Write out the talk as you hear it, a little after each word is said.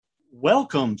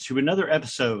Welcome to another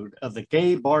episode of the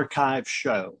Gay Barchive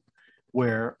Show,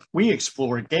 where we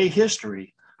explore gay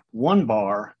history one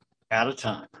bar at a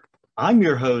time. I'm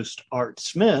your host, Art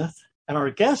Smith, and our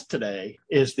guest today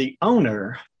is the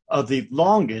owner of the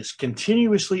longest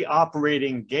continuously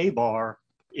operating gay bar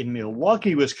in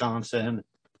Milwaukee, Wisconsin.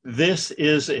 This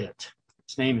is it.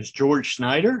 His name is George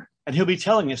Snyder, and he'll be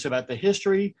telling us about the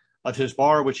history of his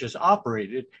bar, which has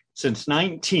operated since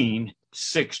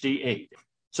 1968.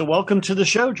 So welcome to the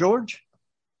show, George.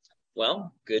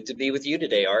 Well, good to be with you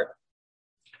today, Art.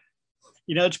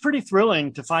 You know, it's pretty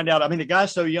thrilling to find out. I mean, the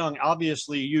guy's so young.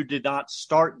 Obviously, you did not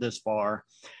start this bar,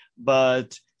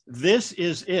 but this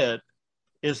is it,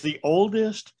 is the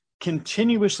oldest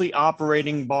continuously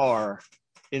operating bar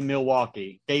in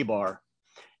Milwaukee, gay bar,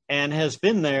 and has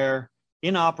been there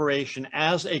in operation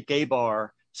as a gay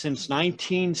bar since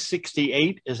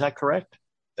 1968. Is that correct?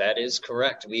 That is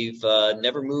correct. We've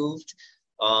never moved.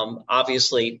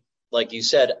 Obviously, like you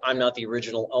said, I'm not the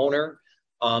original owner.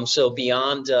 So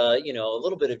beyond, a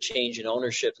little bit of change in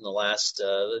ownership in the last,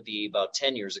 about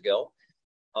 10 years ago.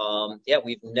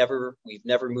 We've never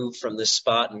moved from this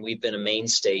spot, and we've been a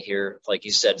mainstay here, like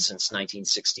you said, since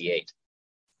 1968.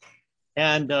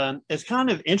 And it's kind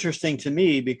of interesting to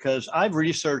me because I've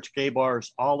researched gay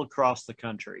bars all across the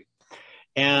country.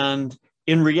 And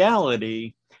in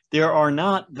reality, there are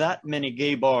not that many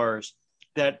gay bars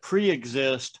that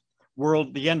pre-exist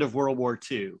the end of World War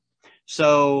II.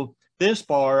 So this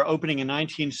bar, opening in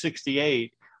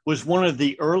 1968, was one of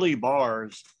the early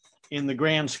bars in the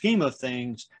grand scheme of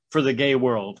things for the gay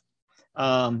world.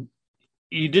 You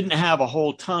didn't have a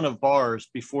whole ton of bars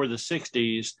before the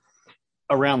 60s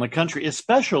around the country,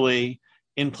 especially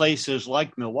in places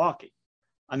like Milwaukee.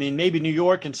 I mean, maybe New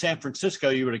York and San Francisco,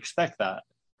 you would expect that.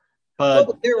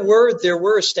 But there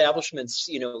were establishments,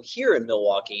 here in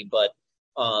Milwaukee, but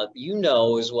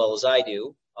as well as I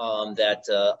do,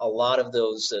 that a lot of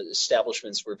those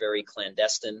establishments were very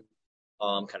clandestine,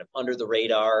 kind of under the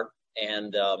radar.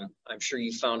 And I'm sure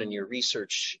you found in your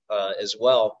research as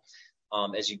well,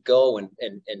 as you go and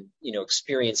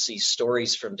experience these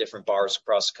stories from different bars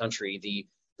across the country, the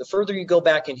further you go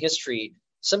back in history,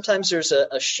 sometimes there's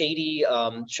a shady,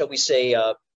 shall we say,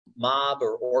 mob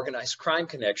or organized crime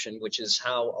connection, which is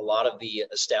how a lot of the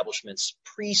establishments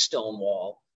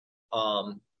pre-Stonewall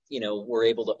were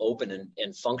able to open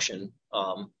and function,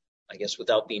 I guess,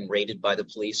 without being raided by the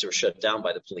police or shut down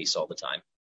by the police all the time.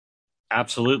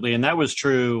 Absolutely. And that was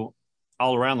true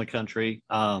all around the country.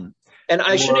 And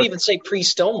I shouldn't even say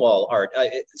pre-Stonewall, Art.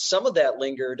 Some of that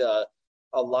lingered. A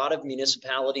lot of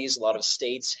municipalities, a lot of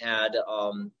states had,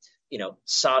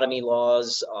 sodomy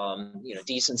laws,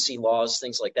 decency laws,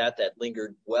 things like that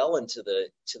lingered well into the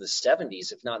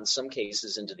 70s, if not in some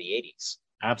cases into the 80s.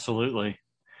 Absolutely.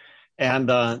 And,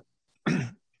 there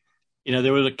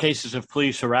were the cases of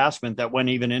police harassment that went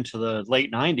even into the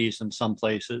late 90s in some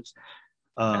places.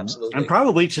 Absolutely. And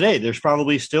probably today, there's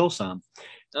probably still some.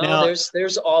 Now,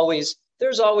 there's always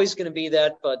going to be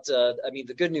that. But,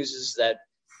 the good news is that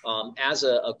as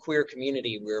a queer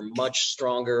community, we're much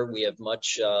stronger. We have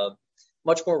much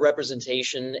more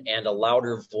representation and a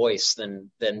louder voice than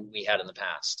we had in the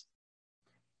past.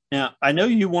 Now, I know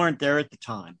you weren't there at the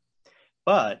time,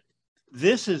 but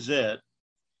this is it.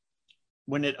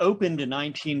 When it opened in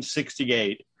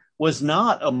 1968, was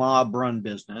not a mob-run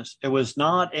business. It was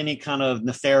not any kind of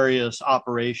nefarious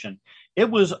operation. It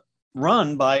was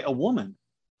run by a woman.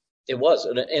 It was,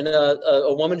 and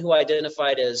a woman who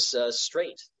identified as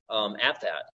straight at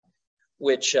that,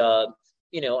 which, I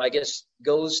guess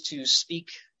goes to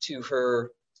speak to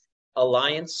her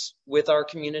alliance with our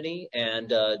community and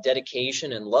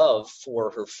dedication and love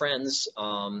for her friends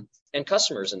and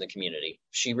customers in the community.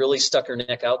 She really stuck her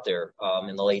neck out there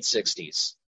in the late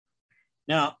 60s.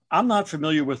 Now, I'm not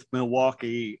familiar with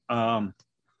Milwaukee on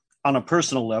a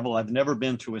personal level. I've never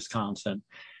been to Wisconsin.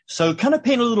 So kind of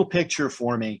paint a little picture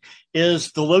for me.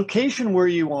 Is the location where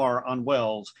you are on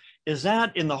Wells, is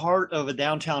that in the heart of a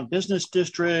downtown business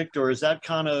district, or is that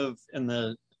kind of in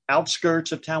the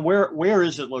outskirts of town? Where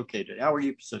is it located? How are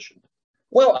you positioned?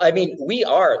 Well,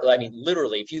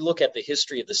 literally, if you look at the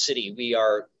history of the city, we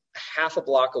are half a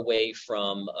block away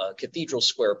from Cathedral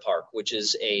Square Park, which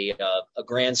is a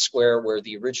grand square where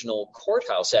the original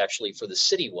courthouse actually for the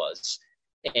city was.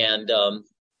 And,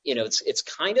 it's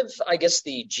kind of, I guess,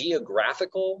 the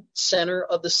geographical center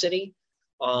of the city.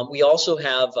 We also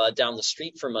have down the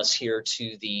street from us here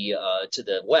to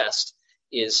the west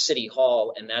is City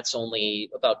Hall, and that's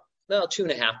only about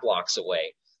 2.5 blocks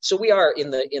away. So we are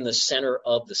in the center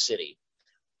of the city.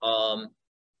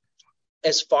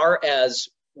 As far as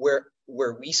where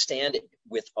we stand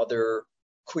with other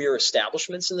queer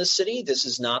establishments in the city. This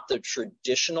is not the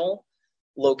traditional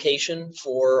location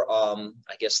for,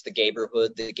 I guess, the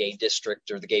gayborhood, the gay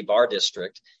district, or the gay bar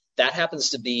district. That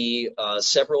happens to be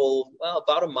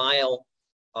about a mile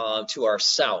to our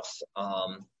south.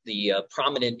 The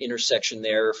prominent intersection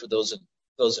there, for those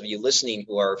of you listening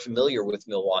who are familiar with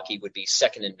Milwaukee, would be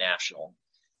 2nd and National.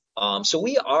 So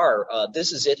we are,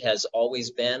 This Is It has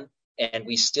always been, and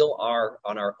we still are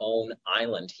on our own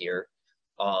island here.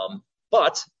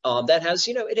 But that has,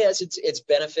 it has its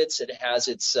benefits. It has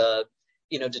its,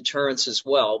 deterrence as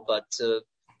well. But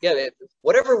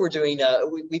whatever we're doing,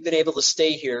 we've been able to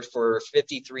stay here for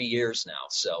 53 years now.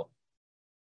 So.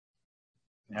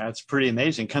 Yeah, it's pretty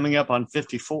amazing. Coming up on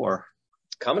 54.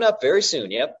 Coming up very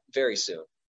soon. Yep, very soon.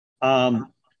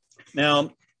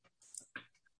 Now,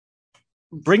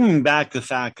 bringing back the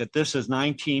fact that this is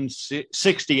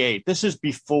 1968, this is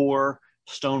before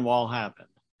Stonewall happened.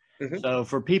 Mm-hmm. So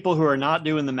for people who are not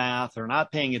doing the math or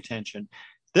not paying attention,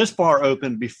 this bar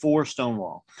opened before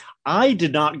Stonewall. I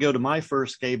did not go to my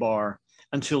first gay bar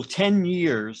until 10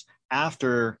 years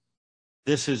after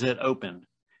This Is It opened.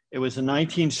 It was in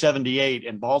 1978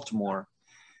 in Baltimore.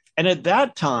 And at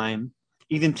that time,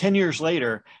 even 10 years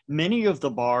later, many of the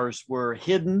bars were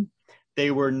hidden.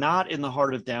 They were not in the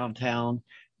heart of downtown.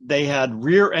 They had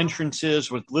rear entrances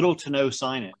with little to no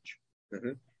signage.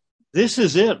 Mm-hmm. This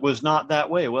Is It was not that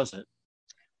way, was it?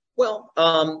 Well,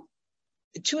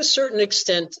 to a certain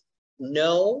extent,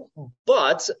 no.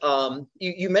 But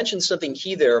you mentioned something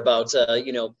key there about,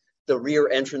 the rear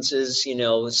entrances,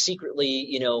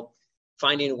 secretly,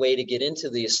 finding a way to get into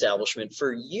the establishment.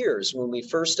 For years when we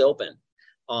first opened,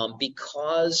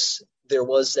 because there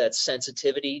was that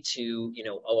sensitivity to,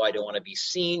 I don't want to be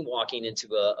seen walking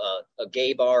into a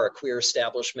gay bar, a queer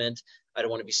establishment. I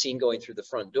don't want to be seen going through the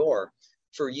front door.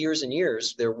 For years and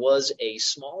years, there was a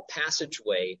small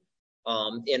passageway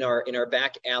in our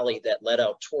back alley that led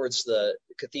out towards the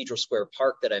Cathedral Square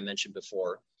Park that I mentioned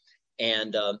before.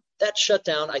 And that shut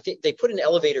down. I think they put an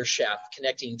elevator shaft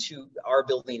connecting to our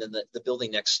building and the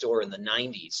building next door in the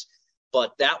 90s.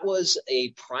 But that was a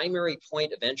primary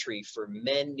point of entry for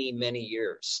many, many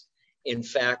years. In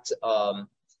fact,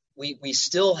 we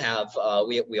still have,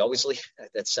 we always leave,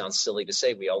 that sounds silly to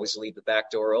say, we always leave the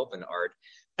back door open, Art,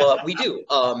 but we do.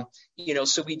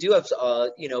 So we do have,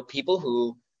 people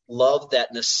who love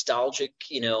that nostalgic,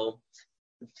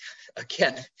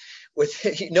 again, with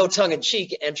no tongue in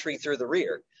cheek, entry through the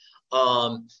rear.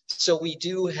 So we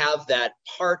do have that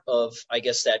part of, I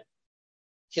guess, that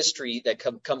history that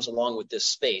comes along with this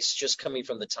space, just coming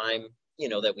from the time,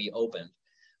 that we opened.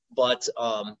 But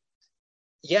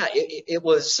it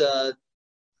was,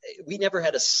 we never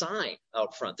had a sign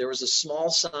out front. There was a small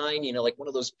sign, like one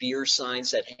of those beer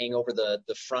signs that hang over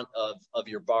the front of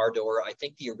your bar door. I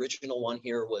think the original one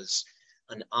here was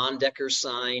an on-decker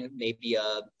sign, maybe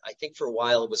I think for a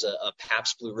while it was a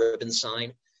Pabst Blue Ribbon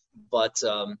sign. But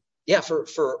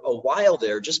for a while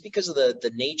there, just because of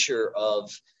the nature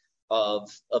of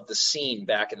the scene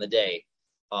back in the day,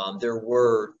 there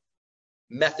were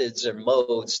methods or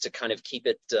modes to kind of keep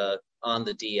it on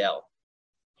the DL.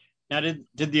 Now,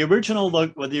 did the original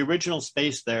look with the original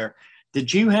space there,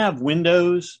 did you have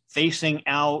windows facing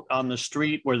out on the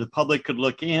street where the public could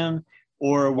look in,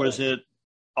 or was it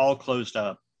all closed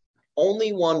up?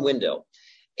 Only one window.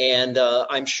 And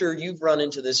I'm sure you've run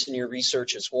into this in your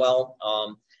research as well.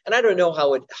 And I don't know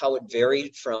how it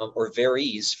varied from or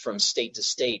varies from state to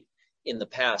state in the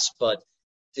past, but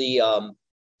the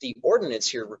ordinance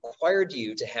here required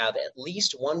you to have at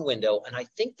least one window. And I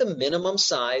think the minimum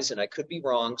size, and I could be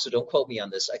wrong, so don't quote me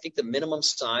on this, I think the minimum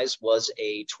size was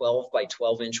a 12 by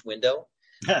 12 inch window.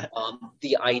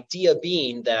 The idea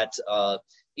being that, a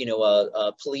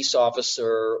police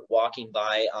officer walking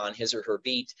by on his or her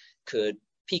beat could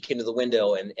peek into the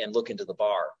window and look into the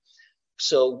bar.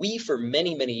 So we, for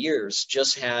many, many years,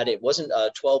 just had, it wasn't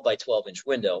a 12 by 12 inch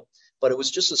window, but it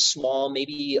was just a small,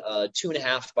 maybe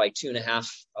 2.5 by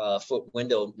 2.5 foot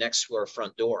window next to our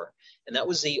front door. And that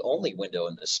was the only window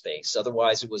in this space.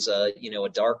 Otherwise, it was a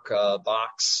dark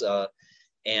box.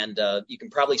 And you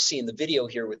can probably see in the video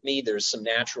here with me, there's some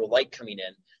natural light coming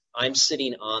in. I'm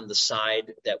sitting on the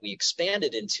side that we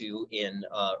expanded into in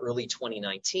early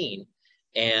 2019.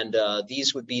 And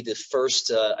these would be the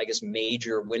first,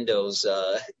 major windows,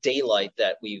 daylight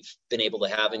that we've been able to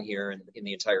have in here in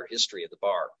the entire history of the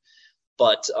bar.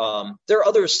 But there are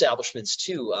other establishments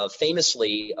too,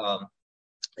 famously,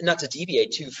 not to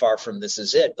deviate too far from This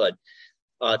Is It, but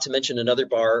to mention another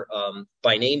bar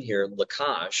by name here, La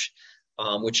Cage,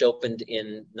 which opened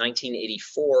in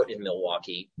 1984 in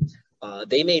Milwaukee.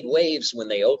 they made waves when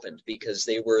they opened because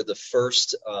they were the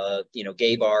first,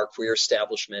 gay bar, queer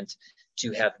establishment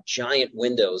to have giant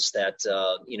windows that,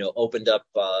 opened up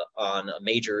on a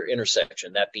major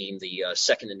intersection, that being the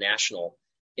Second and National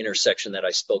intersection that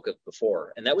I spoke of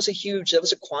before. And that was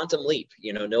a quantum leap.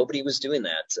 Nobody was doing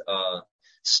that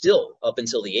still up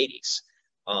until the 80s.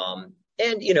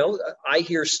 I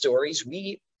hear stories.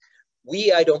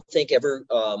 I don't think ever,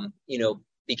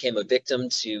 became a victim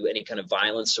to any kind of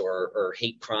violence or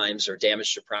hate crimes or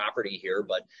damage to property here.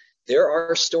 But there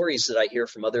are stories that I hear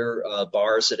from other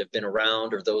bars that have been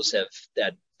around, or those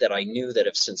that I knew that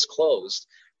have since closed,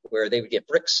 where they would get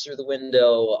bricks through the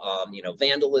window,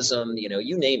 vandalism,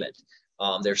 you name it.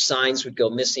 Their signs would go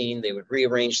missing. They would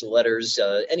rearrange the letters.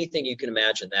 Anything you can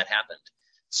imagine that happened.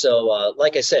 So,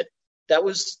 like I said, that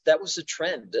was a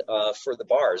trend for the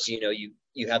bars.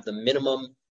 You have the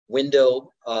minimum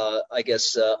window,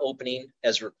 opening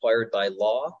as required by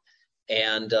law,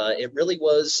 and it really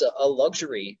was a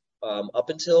luxury up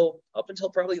until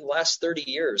probably the last 30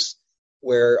 years,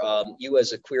 where you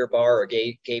as a queer bar or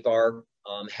gay bar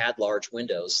had large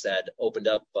windows that opened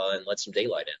up and let some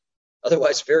daylight in.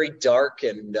 Otherwise, very dark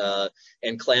and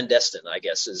clandestine, I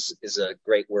guess, is a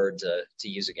great word to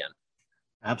use again.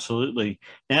 Absolutely.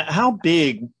 Now, how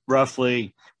big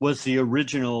roughly was the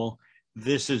original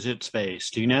This Is It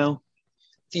space? Do you know?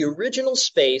 The original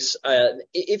space,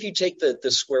 if you take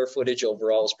the square footage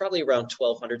overall, is probably around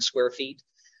 1,200 square feet.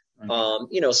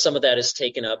 Some of that is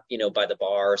taken up, by the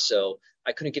bar. So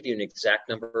I couldn't give you an exact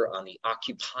number on the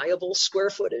occupiable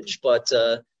square footage, but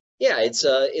it's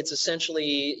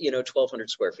essentially 1,200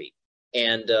 square feet.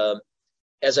 And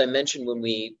as I mentioned, when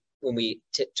we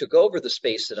took over the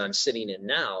space that I'm sitting in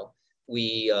now,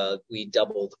 we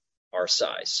doubled our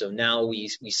size. So now we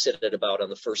sit at about on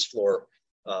the first floor,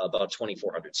 about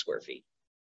 2,400 square feet.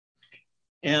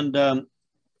 And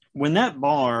when that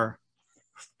bar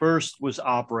first was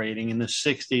operating in the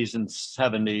 60s and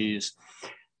 70s,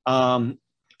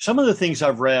 some of the things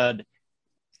I've read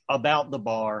about the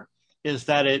bar is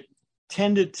that it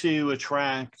tended to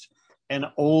attract an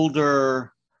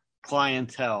older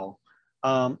clientele.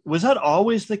 Was that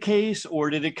always the case, or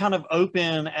did it kind of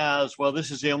open as, well, this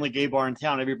is the only gay bar in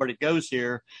town, everybody goes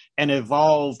here, and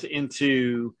evolved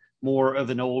into more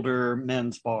of an older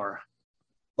men's bar?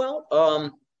 Well,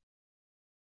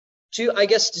 to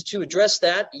address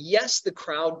that, yes, the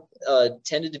crowd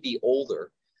tended to be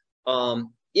older.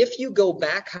 If you go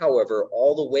back, however,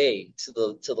 all the way to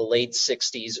the late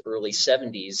 60s, early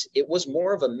 70s, it was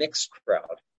more of a mixed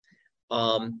crowd.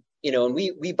 And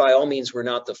we by all means were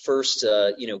not the first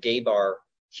gay bar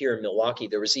here in Milwaukee.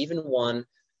 There was even one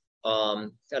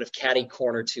kind of catty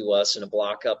corner to us in a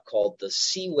block up called the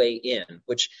Seaway Inn,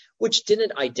 which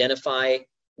didn't identify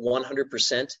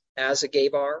 100% as a gay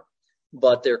bar,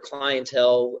 but their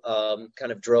clientele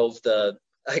kind of drove the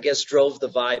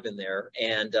vibe in there.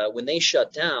 And when they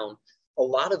shut down, a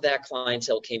lot of that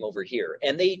clientele came over here,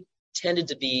 and they tended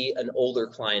to be an older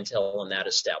clientele in that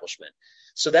establishment.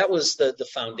 So that was the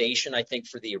foundation, I think,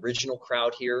 for the original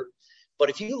crowd here. But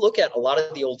if you look at a lot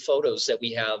of the old photos that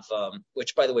we have,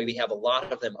 which, by the way, we have a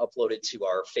lot of them uploaded to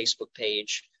our Facebook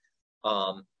page.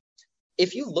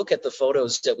 If you look at the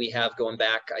photos that we have going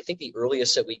back, I think the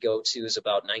earliest that we go to is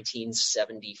about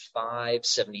 1975,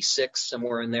 76,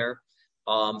 somewhere in there,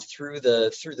 through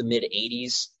the mid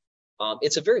 80s.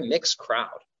 It's a very mixed crowd.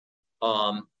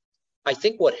 I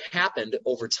think what happened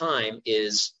over time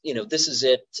is, This Is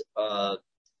It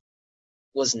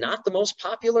was not the most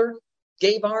popular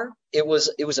gay bar. It was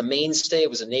a mainstay. It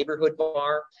was a neighborhood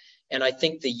bar. And I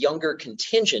think the younger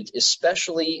contingent,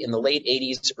 especially in the late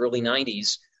 80s, early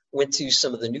 90s, went to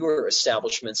some of the newer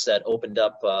establishments that opened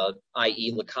up,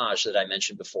 i.e. La Cage that I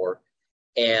mentioned before.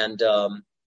 And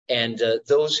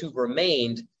those who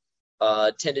remained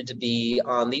tended to be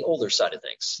on the older side of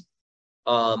things.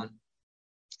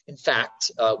 In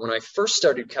fact, when I first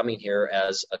started coming here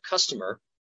as a customer,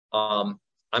 I'm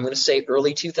going to say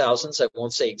early 2000s. I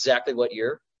won't say exactly what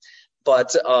year,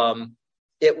 but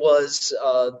it was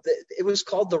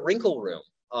called the Wrinkle Room.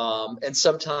 And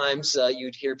sometimes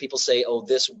you'd hear people say, "Oh,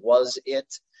 this was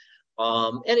it,"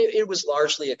 and it was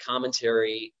largely a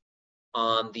commentary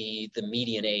on the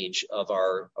median age of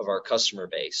our customer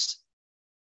base.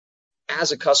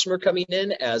 As a customer coming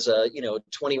in, as a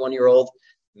 21-year-old,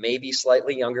 maybe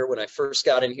slightly younger when I first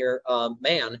got in here,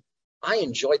 I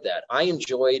enjoyed that. I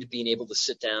enjoyed being able to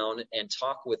sit down and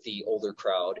talk with the older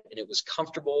crowd, and it was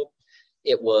comfortable.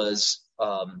 It was,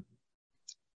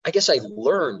 I guess I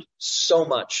learned so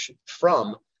much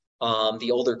from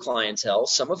the older clientele,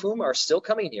 some of whom are still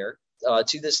coming here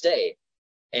to this day.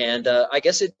 And I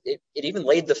guess it even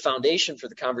laid the foundation for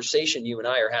the conversation you and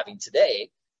I are having today,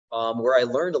 where I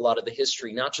learned a lot of the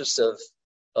history, not just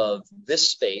of this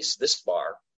space, this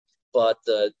bar, but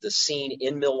the scene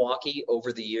in Milwaukee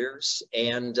over the years,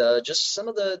 and just some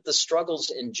of the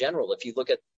struggles in general. If you look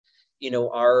at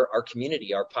our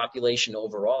community, our population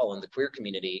overall, and the queer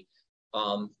community,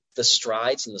 the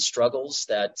strides and the struggles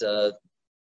that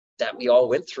we all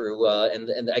went through,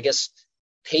 and I guess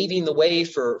paving the way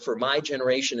for my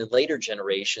generation and later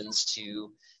generations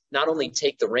to not only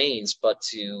take the reins, but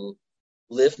to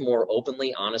live more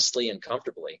openly, honestly, and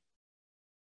comfortably.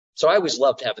 So I always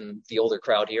loved having the older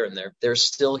crowd here, and they're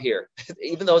still here.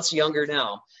 Even though it's younger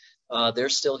now, they're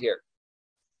still here.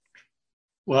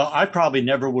 Well, I probably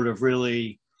never would have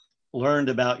really learned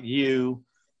about you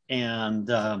and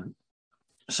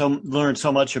learned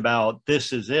so much about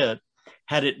This Is It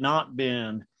had it not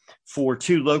been for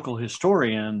two local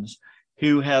historians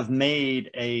who have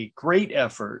made a great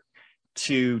effort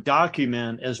to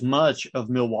document as much of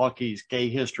Milwaukee's gay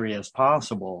history as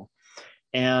possible.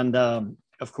 And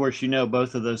of course,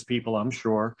 both of those people, I'm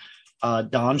sure,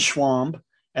 Don Schwamb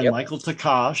and yep. Michael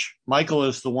Takash. Michael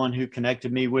is the one who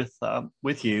connected me with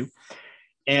you,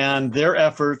 and their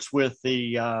efforts with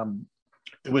the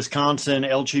Wisconsin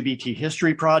LGBT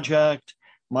History Project,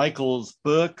 Michael's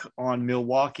book on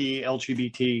Milwaukee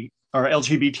LGBT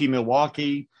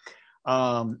Milwaukee,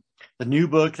 the new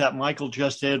book that Michael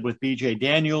just did with BJ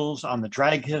Daniels on the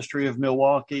drag history of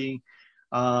Milwaukee.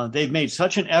 They've made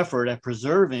such an effort at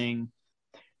preserving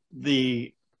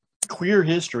the queer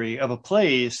history of a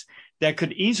place that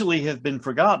could easily have been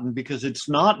forgotten because it's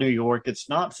not New York, it's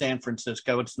not San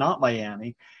Francisco, it's not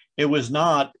Miami. It was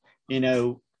not,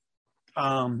 the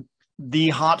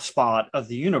hot spot of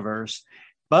the universe,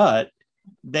 but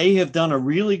they have done a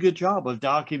really good job of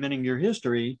documenting your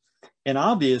history. And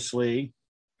obviously,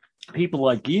 people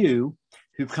like you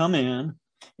who come in,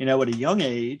 at a young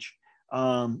age,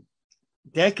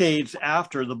 decades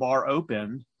after the bar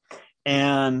opened,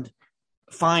 and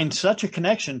find such a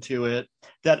connection to it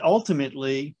that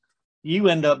ultimately you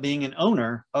end up being an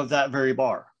owner of that very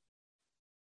bar.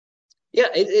 Yeah,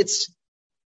 it's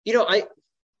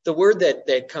the word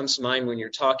that comes to mind when you're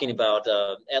talking about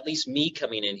at least me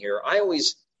coming in here. I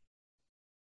always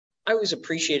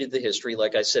appreciated the history,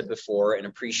 like I said before, and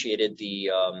appreciated the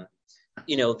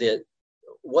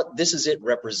what This Is It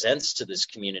represents to this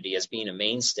community as being a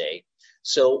mainstay.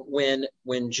 So when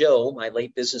Joe, my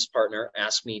late business partner,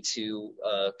 asked me to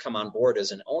come on board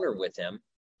as an owner with him,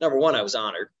 number one, I was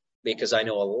honored because I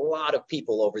know a lot of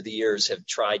people over the years have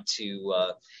tried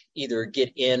to either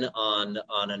get in on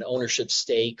an ownership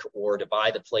stake or to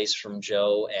buy the place from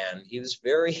Joe, and he was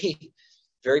very,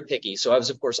 very picky. So I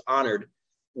was, of course, honored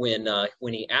when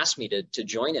he asked me to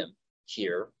join him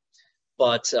here.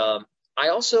 But I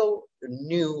also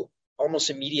knew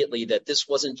almost immediately that this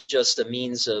wasn't just a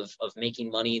means of making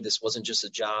money. This wasn't just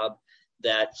a job,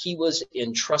 that he was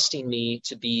entrusting me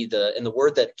to be and the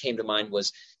word that came to mind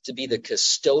was to be the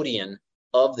custodian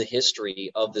of the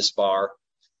history of this bar.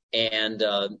 And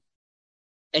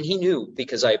he knew,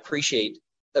 because I appreciate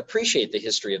the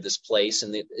history of this place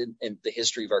and the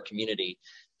history of our community,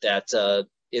 that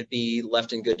it'd be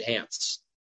left in good hands.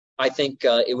 I think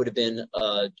it would have been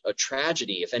a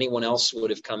tragedy if anyone else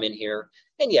would have come in here.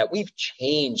 And yeah, we've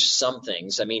changed some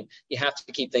things. I mean, you have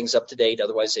to keep things up to date,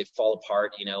 otherwise they fall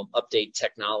apart. Update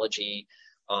technology,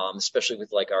 especially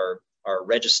with like our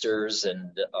registers,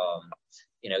 and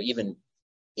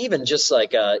even just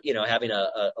like having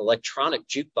a electronic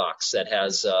jukebox that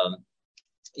has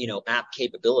app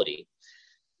capability.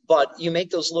 But you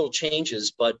make those little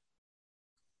changes, but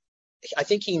I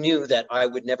think he knew that I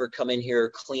would never come in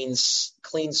here clean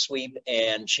sweep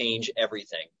and change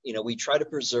everything. We try to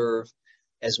preserve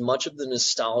as much of the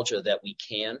nostalgia that we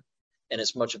can and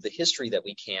as much of the history that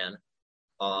we can,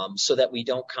 so that we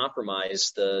don't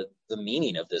compromise the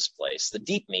meaning of this place, the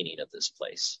deep meaning of this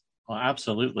place. Well,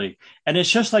 absolutely. And it's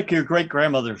just like your great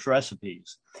grandmother's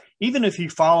recipes. Even if you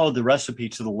follow the recipe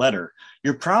to the letter,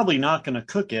 you're probably not going to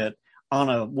cook it on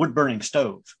a wood burning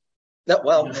stove.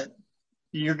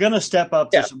 You're going to step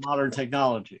up to some modern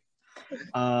technology.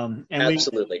 And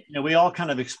absolutely. We all kind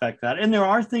of expect that. And there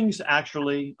are things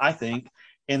actually, I think,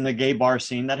 in the gay bar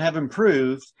scene that have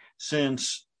improved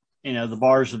since, the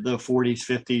bars of the 40s,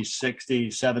 50s,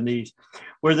 60s, 70s,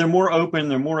 where they're more open,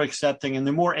 they're more accepting, and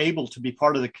they're more able to be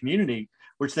part of the community,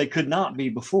 which they could not be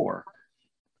before.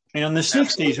 And in the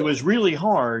 60s, it was really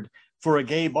hard for a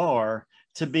gay bar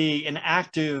to be an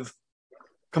active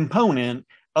component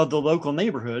of the local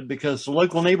neighborhood because the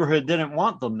local neighborhood didn't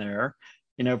want them there,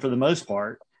 for the most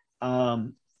part.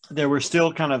 there were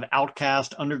still kind of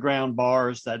outcast underground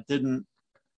bars that didn't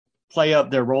play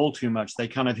up their role too much. They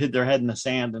kind of hid their head in the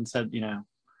sand and said,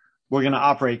 we're going to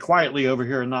operate quietly over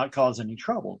here and not cause any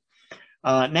trouble.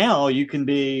 Now you can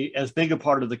be as big a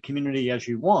part of the community as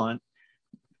you want,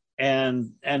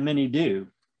 and many do.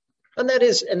 And that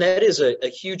is a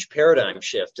huge paradigm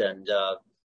shift. And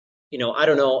I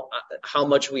don't know how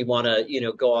much we want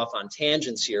to go off on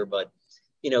tangents here, but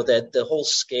that the whole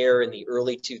scare in the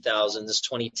early 2000s,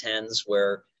 2010s,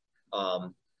 where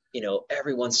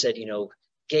everyone said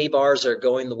gay bars are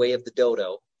going the way of the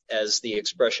dodo, as the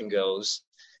expression goes.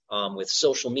 With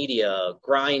social media,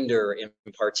 Grindr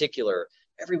in particular,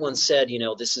 everyone said,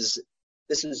 this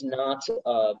is not,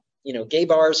 gay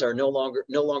bars are no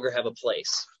longer have a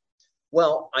place.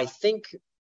 Well, I think,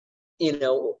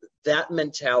 that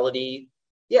mentality,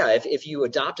 if you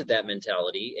adopted that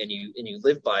mentality and you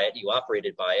lived by it, you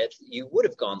operated by it, you would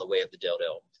have gone the way of the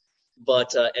dodo.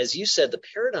 But as you said, the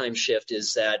paradigm shift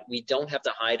is that we don't have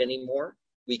to hide anymore.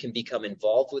 We can become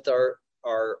involved with our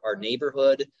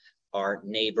neighborhood, our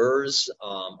neighbors,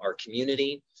 our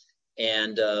community.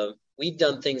 And we've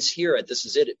done things here at This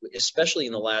Is It, especially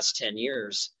in the last 10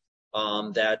 years,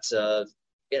 that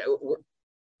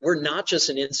we're not just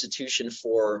an institution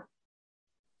for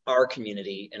our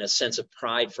community and a sense of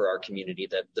pride for our community,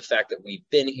 that the fact that we've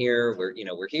been here, we're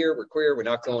here, we're queer, we're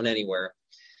not going anywhere,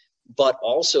 but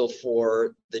also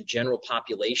for the general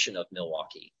population of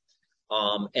Milwaukee.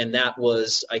 And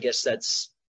that's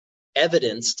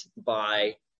evidenced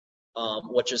by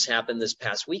what just happened this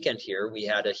past weekend here. We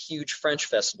had a huge French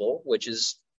festival, which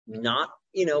is not,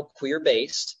 queer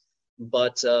based,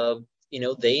 but,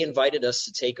 they invited us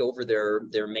to take over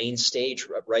their main stage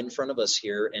right in front of us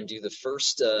here and do the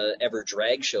first ever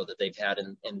drag show that they've had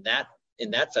in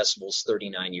that festival's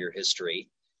 39-year history.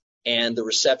 And the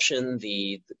reception,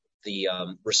 the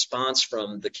response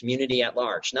from the community at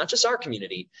large, not just our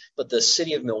community, but the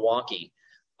city of Milwaukee,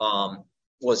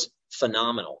 was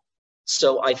phenomenal.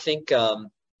 So I think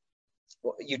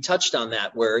you touched on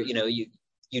that, where you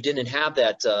didn't have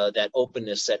that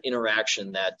openness, that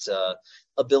interaction, that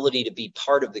ability to be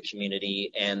part of the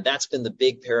community, and that's been the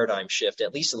big paradigm shift,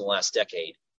 at least in the last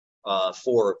decade,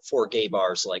 for gay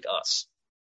bars like us.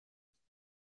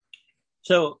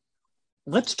 So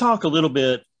let's talk a little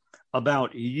bit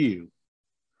about you.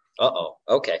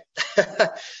 Okay.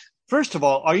 First of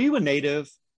all, are you a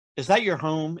native? Is that your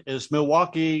home? Is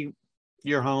Milwaukee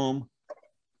your home?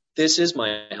 This is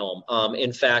my home.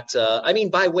 In fact,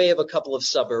 by way of a couple of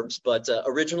suburbs, but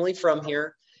originally from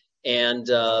here. And,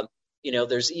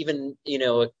 there's even,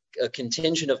 a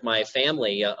contingent of my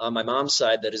family on my mom's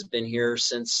side that has been here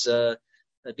since,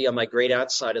 that'd be on my great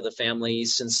aunt's side of the family,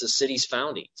 since the city's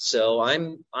founding. So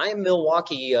I'm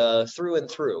Milwaukee through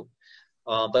and through.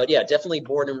 But yeah, definitely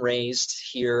born and raised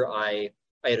here. I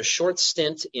had a short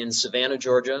stint in Savannah,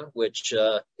 Georgia, which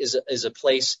is a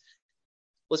place.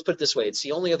 Let's put it this way. It's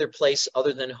the only other place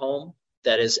other than home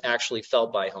that is actually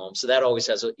felt by home. So that always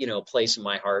has a place in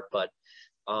my heart, but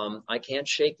I can't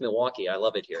shake Milwaukee. I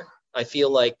love it here. I feel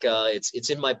like it's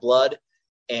in my blood,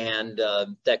 and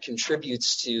that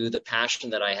contributes to the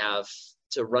passion that I have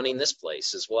to running this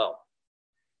place as well.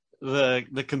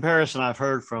 The comparison I've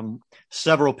heard from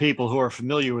several people who are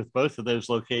familiar with both of those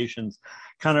locations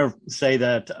kind of say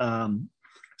that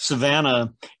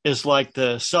Savannah is like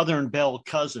the Southern Belle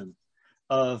cousin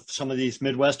of some of these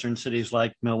Midwestern cities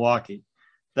like Milwaukee,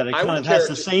 that it kind of has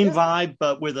the same vibe,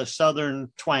 but with a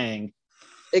Southern twang.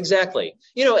 Exactly.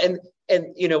 And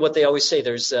what they always say,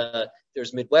 there's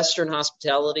Midwestern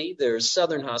hospitality, there's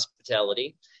Southern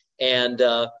hospitality. And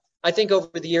I think over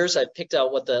the years, I've picked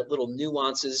out what the little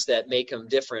nuances that make them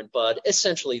different, but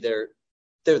essentially they're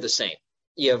the same.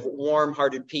 You have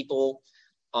warm-hearted people,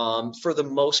 for the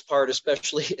most part,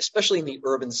 especially in the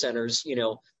urban centers,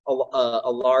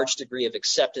 a large degree of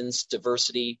acceptance,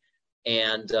 diversity,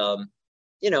 and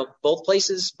both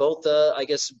places,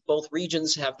 both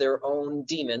regions have their own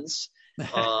demons.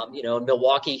 In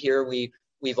Milwaukee here,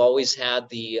 we've always had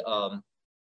the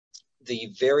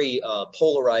very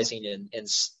polarizing and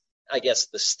I guess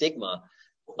the stigma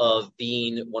of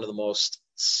being one of the most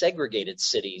segregated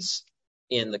cities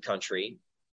in the country,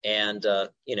 and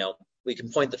we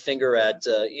can point the finger at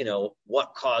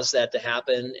what caused that to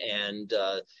happen, and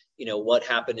what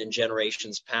happened in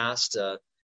generations past.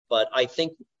 But I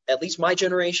think at least my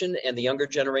generation and the younger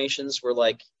generations were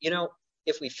like,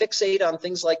 if we fixate on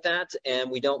things like that and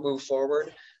we don't move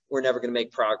forward, we're never going to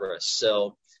make progress.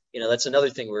 So, that's another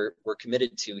thing we're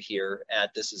committed to here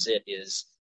at This Is It, is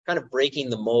kind of breaking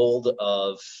the mold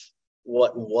of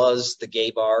what was the gay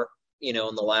bar, in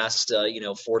the last,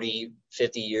 40,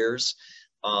 50 years.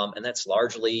 And that's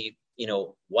largely,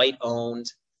 white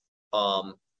owned,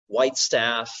 white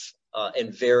staff,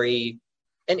 and very,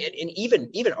 and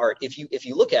even art. If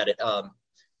you look at it,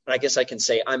 I guess I can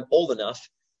say I'm old enough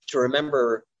to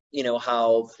remember,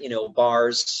 how,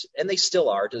 bars, and they still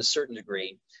are to a certain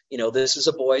degree, this is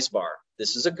a boys bar,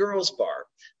 this is a girls bar,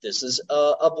 this is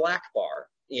a black bar,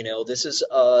 this is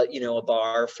a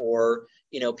bar for,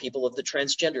 people of the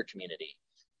transgender community.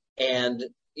 And,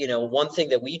 one thing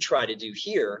that we try to do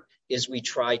here is we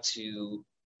try to,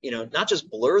 not just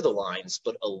blur the lines,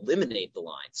 but eliminate the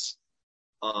lines.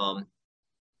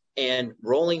 And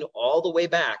rolling all the way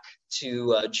back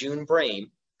to June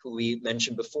Brame, who we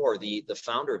mentioned before, the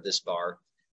founder of this bar,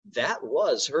 that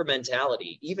was her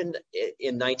mentality, even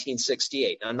in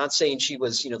 1968. I'm not saying she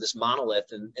was, this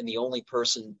monolith and the only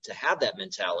person to have that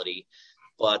mentality,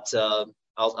 but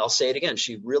I'll say it again.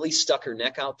 She really stuck her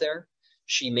neck out there.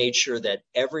 She made sure that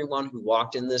everyone who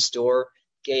walked in this door,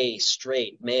 gay,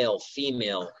 straight, male,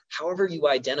 female, however you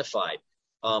identified,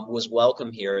 was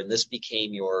welcome here, and this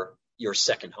became your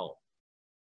second home.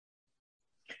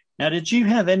 Now, did you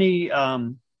have any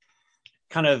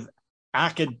kind of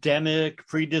academic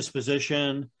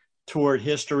predisposition toward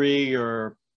history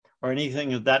or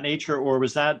anything of that nature, or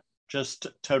was that just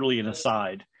totally an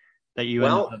aside that you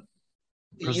ended up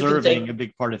preserving a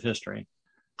big part of history?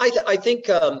 I think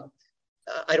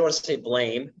I don't want to say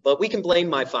blame, but we can blame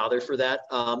my father for that.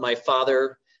 My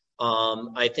father,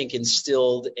 I think,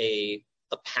 instilled a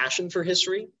passion for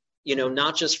history,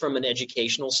 not just from an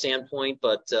educational standpoint,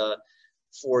 but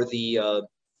for the,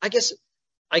 I guess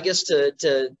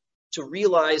to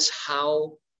realize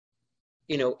how,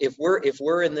 if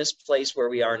we're in this place where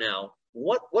we are now,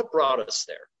 what brought us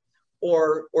there,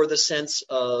 or the sense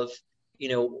of,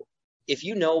 if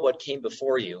you know what came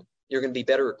before you, you're going to be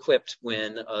better equipped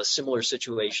when a similar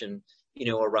situation,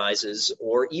 arises,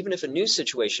 or even if a new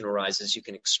situation arises, you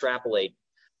can extrapolate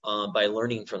by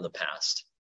learning from the past.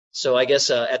 So I guess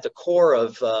at the core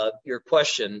of your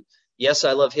question, yes,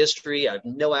 I love history. I have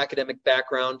no academic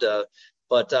background,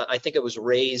 but I think I was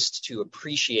raised to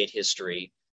appreciate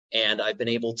history, and I've been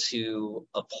able to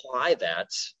apply that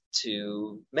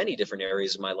to many different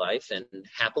areas of my life, and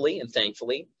happily and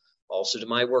thankfully also to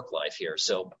my work life here.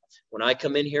 So when I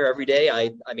come in here every day,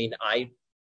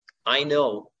 I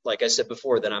know, like I said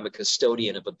before, that I'm a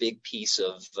custodian of a big piece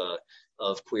of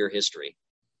queer history.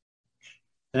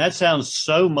 And that sounds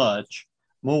so much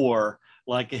more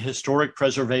like a historic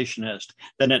preservationist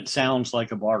than it sounds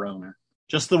like a bar owner.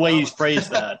 Just the way you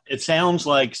phrased that, it sounds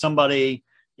like somebody,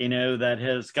 that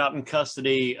has gotten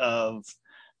custody of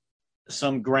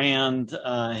some grand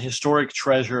historic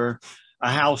treasure,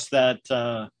 a house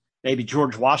that maybe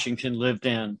George Washington lived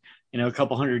in, a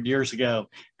couple hundred years ago,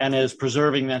 and is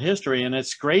preserving that history. And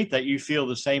it's great that you feel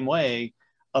the same way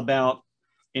about,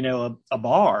 a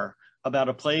bar, about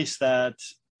a place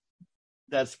that's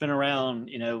been around,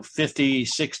 50,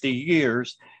 60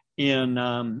 years in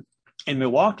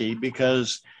Milwaukee,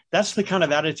 because that's the kind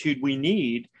of attitude we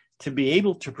need to be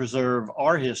able to preserve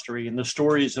our history and the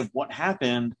stories of what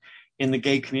happened in the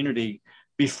gay community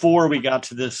before we got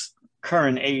to this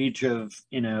current age of,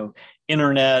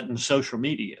 internet and social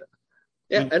media.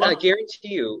 Yeah, and I guarantee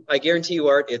you,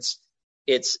 Art, it's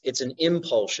an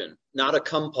impulsion, not a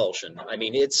compulsion. I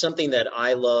mean, it's something that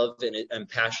I love and I'm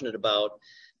passionate about,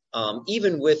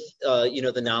 even with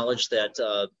the knowledge that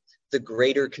the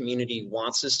greater community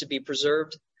wants this to be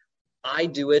preserved. I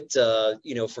do it,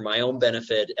 for my own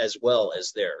benefit as well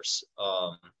as theirs.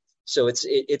 So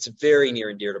it's very near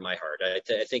and dear to my heart.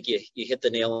 I think you hit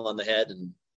the nail on the head,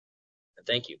 and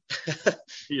thank you.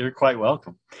 You're quite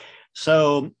welcome.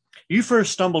 So you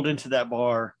first stumbled into that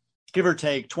bar, give or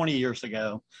take 20 years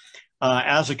ago,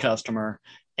 as a customer.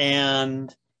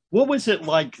 And what was it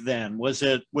like then? Was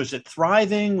it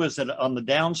thriving? Was it on the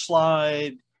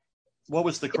downslide? What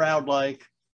was the crowd like?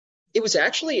 It was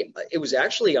actually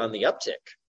on the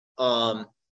uptick.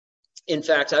 In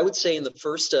fact, I would say in the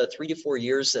first 3 to 4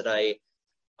 years that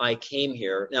I came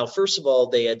here. Now, first of all,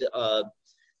 they had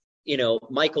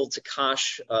Michael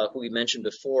Takash, who we mentioned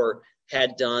before,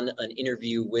 had done an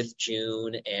interview with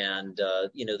June, and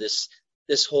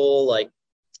this whole, like,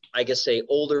 I guess, say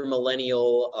older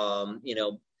millennial,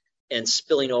 and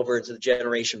spilling over into the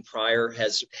generation prior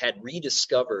had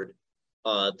rediscovered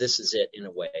This Is It in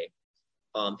a way.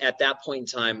 At that point in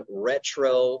time,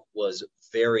 retro was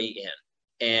very in,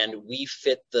 and we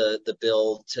fit the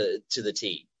bill to the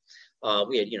T.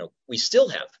 We had, we still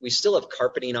have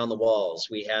carpeting on the walls.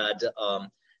 We had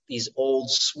these old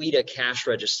Suida cash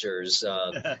registers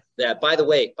that, by the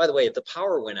way, if the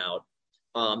power went out,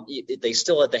 they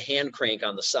still had the hand crank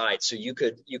on the side, so you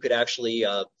could actually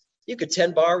you could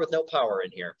 10 bar with no power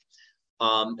in here.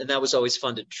 And that was always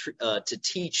fun to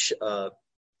teach,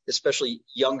 especially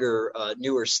younger,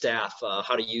 newer staff,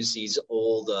 how to use these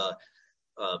old,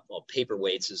 well,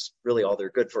 paperweights is really all they're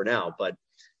good for now. But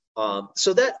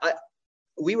so that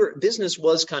business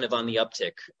was kind of on the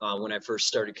uptick when I first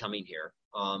started coming here.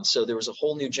 So there was a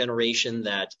whole new generation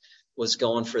that was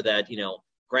going for that,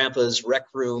 grandpa's rec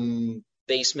room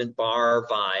basement bar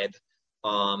vibe.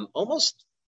 Almost,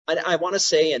 I want to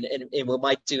say, and we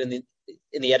might do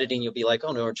in the editing, you'll be like,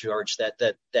 oh no, George, that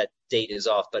date is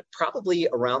off. But probably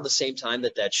around the same time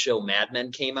that show Mad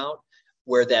Men came out,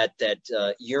 where that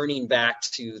yearning back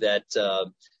to that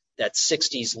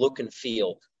 60s look and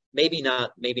feel. Maybe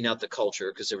not the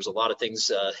culture, because there was a lot of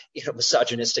things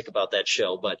misogynistic about that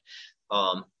show, but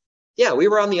yeah, we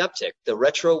were on the uptick. The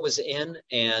retro was in,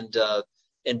 and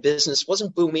business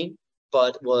wasn't booming,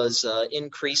 but was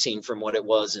increasing from what it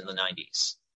was in the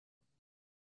 90s.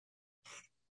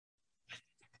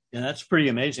 Yeah, that's pretty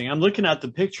amazing. I'm looking at the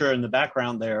picture in the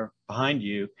background there behind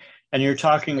you, and you're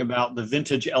talking about the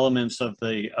vintage elements of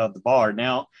the bar.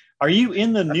 Now, are you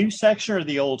in the new section or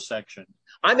the old section?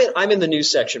 I'm in the new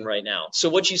section right now. So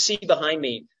what you see behind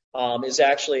me is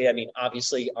actually,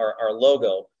 obviously our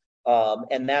logo,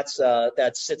 and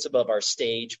that sits above our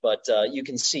stage. But you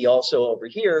can see also over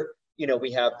here,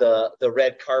 we have the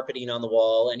red carpeting on the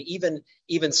wall, and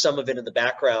even some of it in the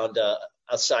background,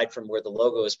 aside from where the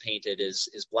logo is painted,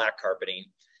 is black carpeting.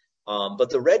 But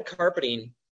the red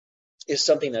carpeting is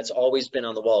something that's always been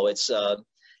on the wall. It's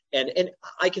and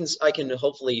I can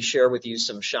hopefully share with you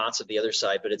some shots of the other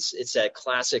side, but it's that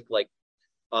classic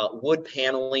wood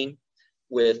paneling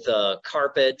with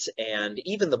carpet, and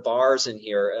even the bars in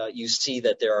here. You see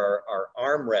that there are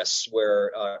armrests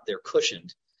where they're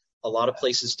cushioned. A lot of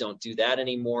places don't do that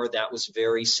anymore. That was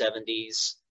very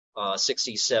 70s,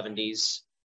 60s, 70s.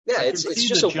 Yeah, it's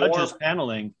just the judges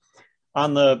paneling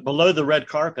on below the red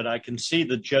carpet. I can see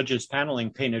the judges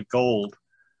paneling painted gold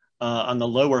on the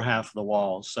lower half of the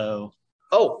wall. So,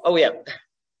 oh yeah,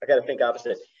 I got to think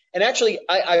opposite. And actually,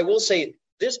 I will say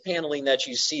this paneling that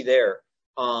you see there,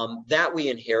 that we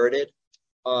inherited.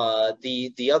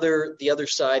 The other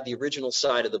side, the original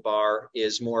side of the bar,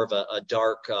 is more of a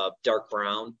dark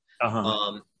brown.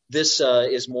 Uh-huh. This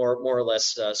is more or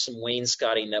less some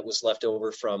wainscoting that was left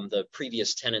over from the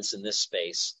previous tenants in this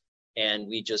space, and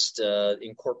we just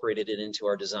incorporated it into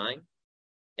our design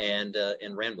and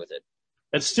ran with it.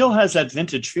 It still has that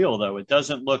vintage feel, though. It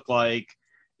doesn't look like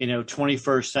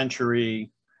 21st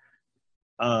century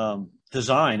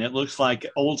design. It looks like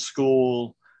old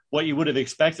school. What you would have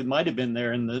expected might have been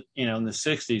there in the in the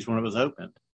 60s when it was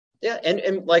opened. Yeah,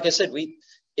 and like I said,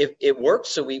 it worked,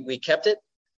 so we kept it.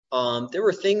 There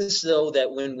were things, though,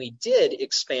 that when we did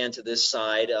expand to this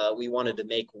side, we wanted to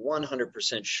make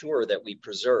 100% sure that we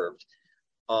preserved.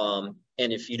 And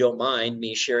if you don't mind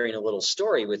me sharing a little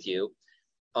story with you,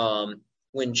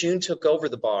 when June took over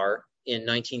the bar in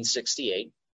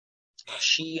 1968,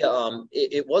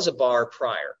 it was a bar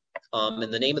prior,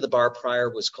 and the name of the bar prior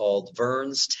was called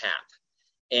Vern's Tap,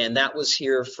 and that was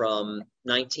here from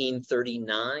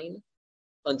 1939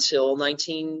 until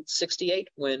 1968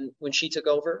 when she took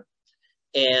over.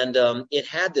 And it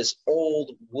had this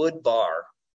old wood bar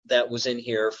that was in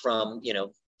here from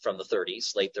the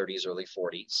 30s, late 30s, early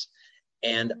 40s.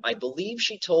 And I believe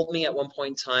she told me at one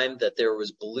point in time that there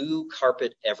was blue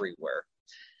carpet everywhere.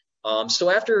 So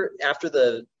after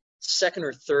the second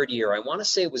or third year, I want to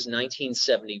say it was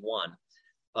 1971,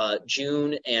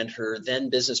 June and her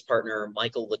then business partner,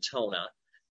 Michael Latona,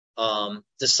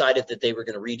 decided that they were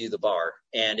going to redo the bar.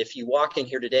 And if you walk in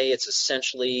here today, it's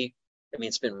essentially,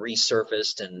 it's been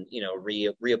resurfaced and,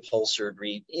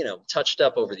 reupholstered, touched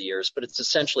up over the years, but it's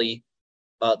essentially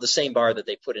the same bar that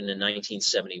they put in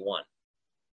 1971.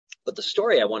 But the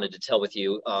story I wanted to tell with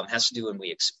you has to do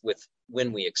with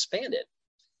when we expanded.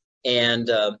 And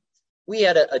we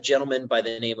had a gentleman by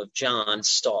the name of John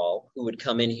Stahl who would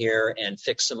come in here and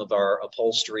fix some of our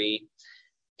upholstery.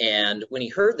 And when he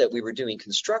heard that we were doing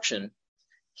construction,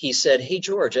 he said, "Hey,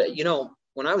 George,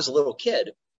 when I was a little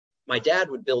kid, my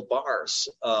dad would build bars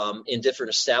in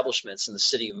different establishments in the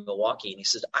city of Milwaukee." And he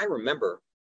said, "I remember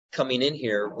coming in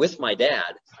here with my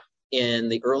dad in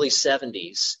the early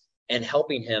 70s and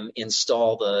helping him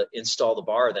install the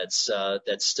bar that's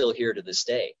still here to this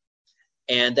day."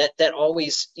 And that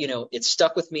always, it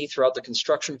stuck with me throughout the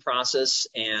construction process.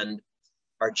 And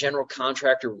our general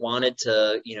contractor wanted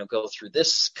to, go through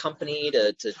this company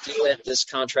to do it, this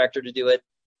contractor to do it.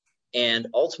 And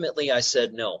ultimately I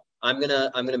said, no, I'm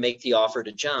gonna make the offer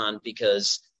to John,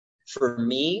 because for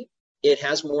me, it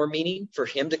has more meaning for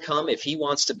him to come if he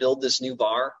wants to build this new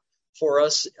bar for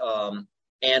us.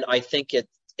 And I think it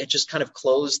just kind of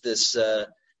closed this,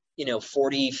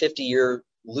 40, 50-year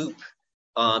loop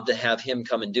to have him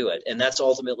come and do it. And that's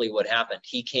ultimately what happened.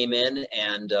 He came in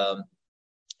and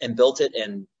built it.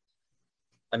 And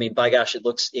I mean, by gosh, it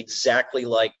looks exactly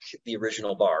like the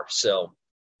original bar. So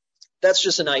that's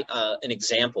just an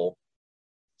example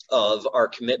of our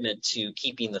commitment to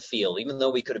keeping the feel. Even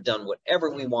though we could have done whatever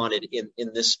we wanted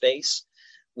in this space,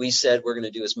 we said we're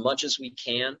going to do as much as we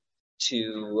can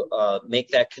to make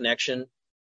that connection.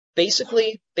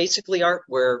 Basically, Art,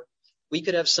 where we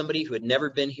could have somebody who had never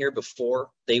been here before.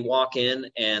 They walk in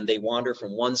and they wander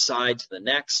from one side to the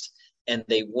next, and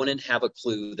they wouldn't have a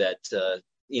clue that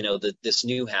that this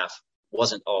new half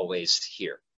wasn't always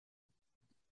here.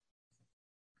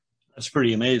 That's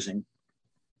pretty amazing.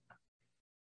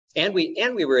 And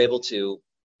we were able to,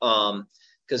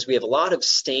 because we have a lot of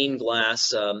stained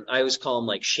glass. I always call them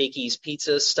like Shakey's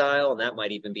Pizza style, and that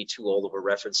might even be too old of a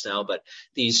reference now. But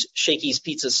these Shakey's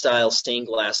Pizza style stained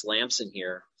glass lamps in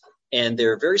here, and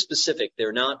they're very specific.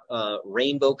 They're not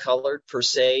rainbow colored per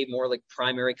se, more like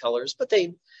primary colors, but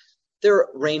they're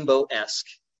rainbow-esque,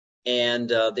 and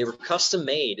they were custom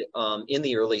made in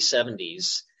the early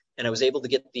 70s. And I was able to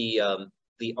get the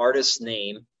artist's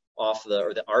name off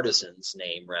or the artisan's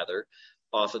name rather,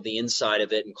 off of the inside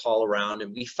of it and call around.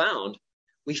 And we found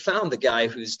the guy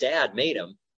whose dad made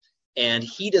them, and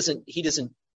he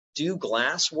doesn't do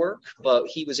glass work, but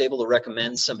he was able to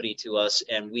recommend somebody to us,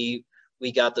 and we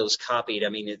got those copied. I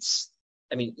mean,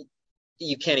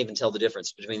 you can't even tell the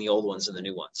difference between the old ones and the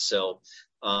new ones. So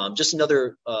just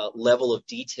another level of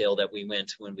detail that we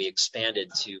went when we expanded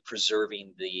to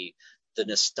preserving the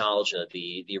nostalgia,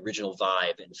 the original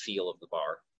vibe and feel of the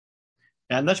bar.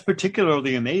 And that's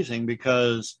particularly amazing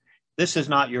because this is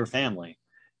not your family.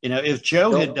 If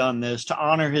Joe had done this to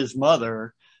honor his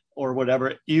mother or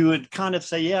whatever, you would kind of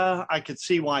say, yeah, I could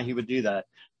see why he would do that.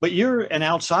 But you're an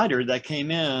outsider that came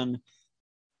in.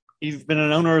 You've been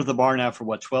an owner of the bar now for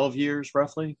what, 12 years,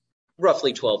 roughly?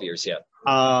 Roughly 12 years, yeah.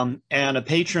 And a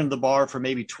patron of the bar for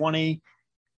maybe 20.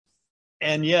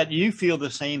 And yet you feel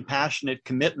the same passionate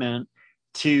commitment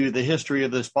to the history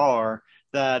of this bar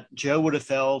that Joe would have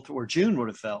felt or June would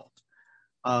have felt,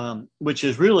 which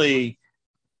is really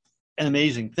an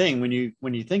amazing thing when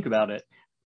you think about it.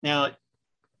 Now,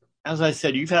 as I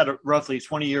said, you've had a roughly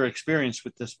 20-year experience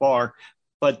with this bar,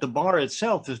 but the bar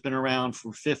itself has been around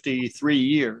for 53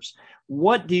 years.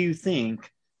 What do you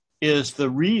think is the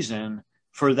reason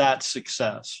for that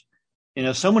success?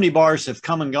 So many bars have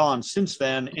come and gone since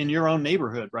then in your own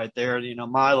neighborhood right there, a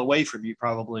mile away from you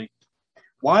probably.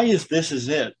 Why is This Is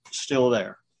It still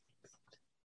there?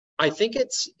 I think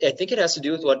it has to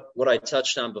do with what I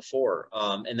touched on before,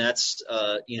 and that's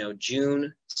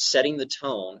June setting the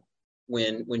tone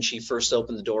when she first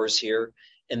opened the doors here,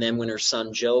 and then when her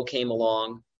son Joe came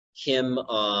along, him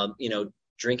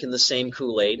drinking the same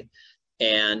Kool-Aid,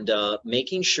 and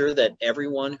making sure that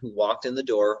everyone who walked in the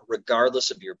door, regardless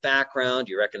of your background,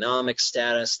 your economic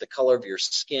status, the color of your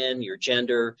skin, your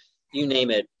gender, you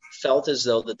name it, felt as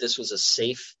though that this was a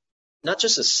safe, not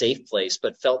just a safe place,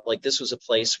 but felt like this was a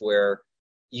place where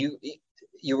you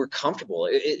were comfortable.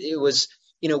 It was,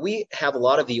 we have a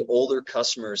lot of the older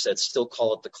customers that still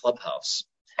call it the clubhouse.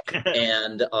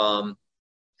 And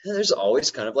there's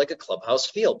always kind of like a clubhouse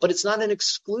feel, but it's not an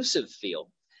exclusive feel.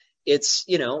 It's,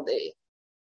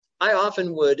 I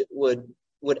often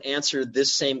would answer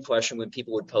this same question when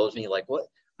people would pose me like,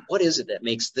 what is it that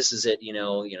makes This Is It,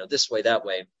 this way, that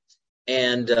way?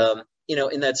 And,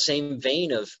 in that same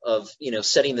vein of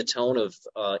setting the tone of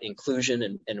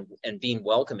inclusion and being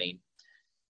welcoming,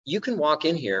 you can walk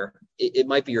in here. It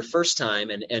might be your first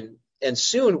time, and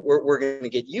soon we're going to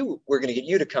get you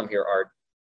to come here, Art.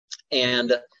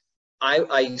 And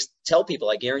I tell people,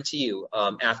 I guarantee you,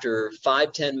 after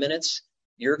 5-10 minutes,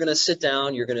 you're going to sit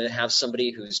down, you're going to have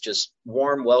somebody who's just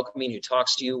warm, welcoming, who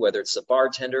talks to you, whether it's a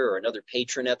bartender or another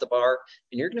patron at the bar,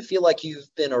 and you're going to feel like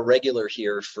you've been a regular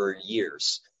here for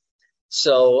years.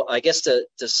 So I guess to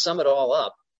sum it all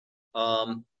up,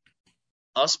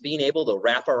 us being able to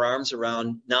wrap our arms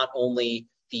around not only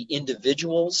the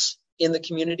individuals in the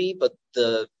community, but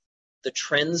the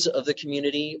trends of the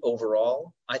community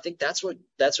overall, I think that's what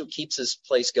keeps this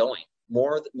place going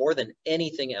more than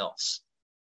anything else.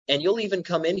 And you'll even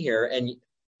come in here, and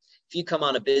if you come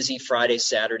on a busy Friday,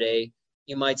 Saturday,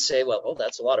 you might say, well,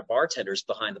 that's a lot of bartenders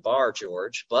behind the bar,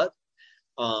 George. But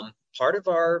part of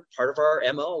our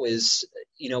MO is,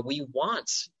 we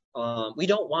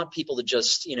don't want people to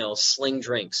just, sling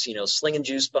drinks, slinging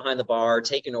juice behind the bar,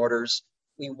 taking orders.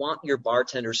 We want your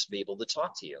bartenders to be able to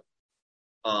talk to you.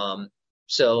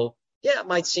 So yeah, it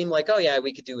might seem like, oh yeah,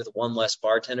 we could do with one less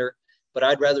bartender. but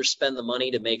I'd rather spend the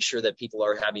money to make sure that people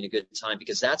are having a good time,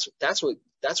 because that's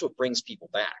what brings people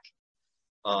back.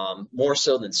 More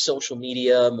so than social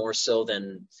media, more so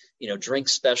than, drink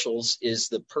specials, is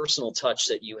the personal touch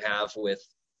that you have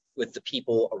with the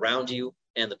people around you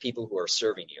and the people who are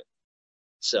serving you.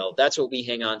 So that's what we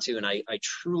hang on to. And I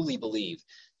truly believe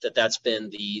that that's been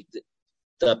the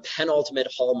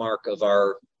penultimate hallmark of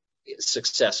our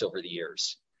success over the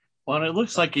years. Well, and it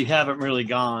looks like you haven't really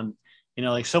gone,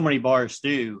 like so many bars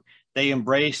do. They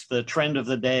embrace the trend of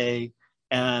the day.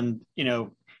 And,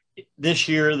 this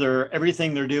year,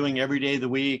 everything they're doing every day of the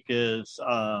week is,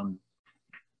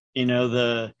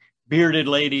 the bearded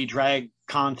lady drag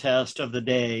contest of the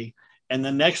day. And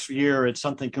the next year, it's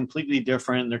something completely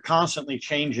different. They're constantly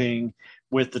changing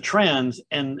with the trends.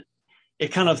 And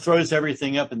it kind of throws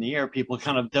everything up in the air. People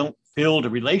kind of don't build a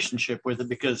relationship with it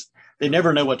because they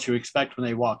never know what to expect when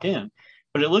they walk in.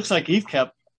 But it looks like you've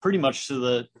kept pretty much to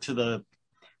the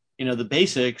the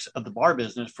basics of the bar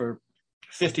business for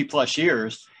 50 plus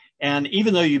years. And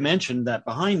even though you mentioned that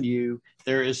behind you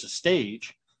there is a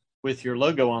stage with your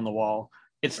logo on the wall,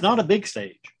 it's not a big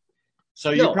stage.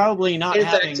 So you're probably not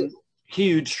having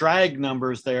huge drag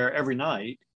numbers there every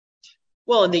night.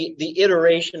 Well, and the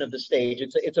iteration of the stage,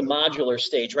 it's a modular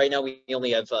stage. Right now, we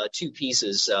only have two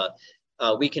pieces.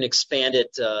 We can expand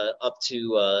it up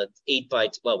to 8 by,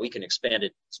 well, we can expand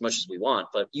it as much as we want,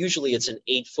 but usually it's an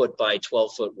 8-foot by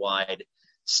 12-foot wide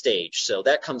stage. So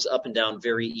that comes up and down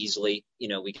very easily.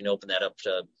 We can open that up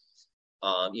to,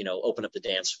 open up the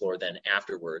dance floor then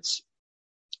afterwards.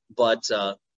 But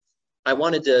I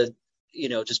wanted to,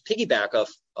 just piggyback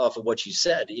off of what you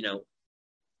said.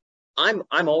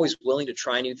 I'm always willing to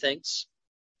try new things.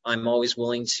 I'm always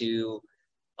willing to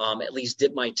at least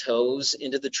dip my toes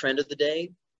into the trend of the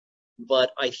day.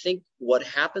 But I think what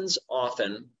happens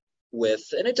often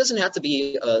with, and it doesn't have to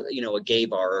be a gay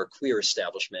bar or a queer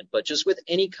establishment, but just with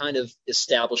any kind of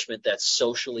establishment that's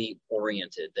socially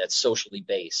oriented, that's socially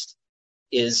based,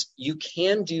 is you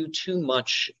can do too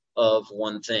much of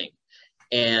one thing.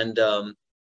 And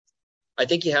I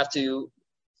think you have to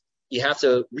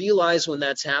realize when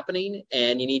that's happening,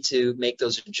 and you need to make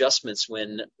those adjustments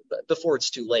before it's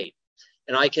too late.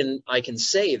 And I can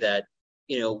say that,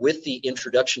 with the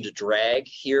introduction to drag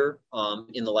here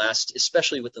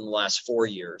especially within the last 4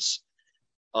 years,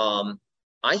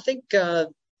 I think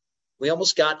we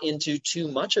almost got into too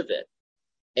much of it.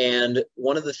 And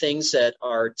one of the things that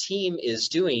our team is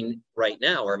doing right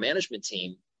now, our management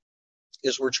team,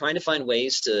 is we're trying to find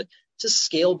ways to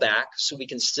scale back so we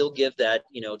can still give that,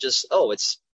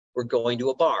 we're going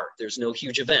to a bar. There's no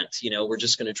huge event. We're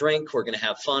just going to drink. We're going to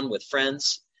have fun with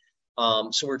friends.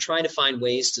 So we're trying to find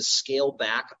ways to scale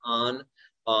back on,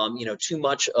 too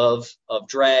much of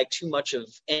drag, too much of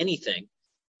anything,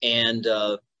 and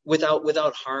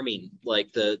without harming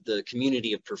like the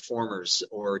community of performers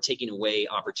or taking away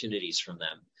opportunities from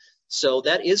them. So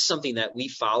that is something that we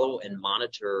follow and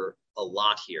monitor a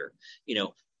lot here.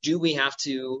 Do we have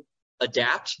to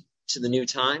adapt to the new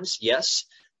times? Yes,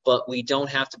 but we don't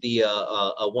have to be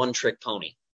a one-trick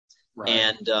pony.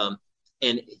 Right.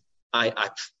 And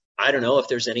I don't know if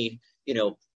there's any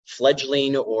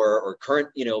fledgling or current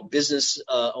business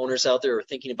owners out there who are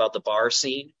thinking about the bar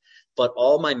scene, but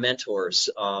all my mentors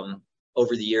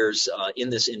over the years in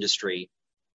this industry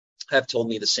have told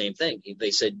me the same thing.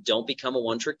 They said, don't become a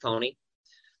one-trick pony.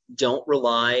 Don't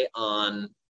rely on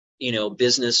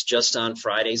business just on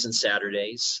Fridays and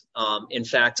Saturdays. In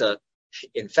fact, a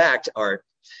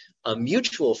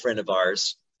mutual friend of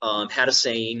ours had a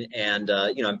saying, and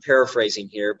I'm paraphrasing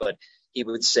here, but he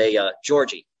would say,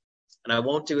 Georgie, and I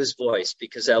won't do his voice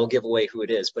because that will give away who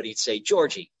it is, but he'd say,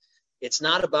 Georgie, it's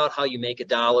not about how you make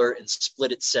 $1 and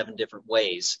split it 7 different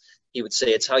ways. He would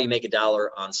say it's how you make $1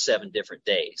 on 7 different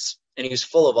days. And he was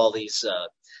full of all these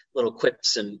little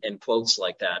quips and quotes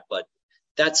like that, but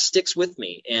that sticks with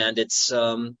me, and it's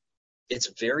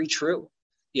very true.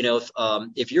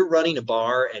 If you're running a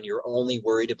bar and you're only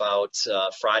worried about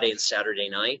Friday and Saturday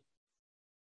night,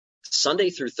 Sunday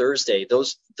through Thursday,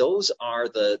 those are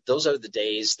the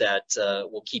days that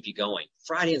will keep you going.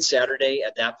 Friday and Saturday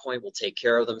at that point will take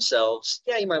care of themselves.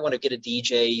 Yeah, you might want to get a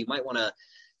DJ, you might want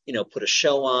to put a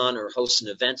show on or host an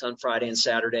event on Friday and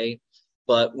Saturday.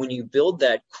 But when you build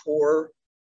that core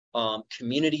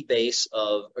community base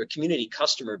or community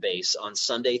customer base on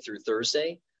Sunday through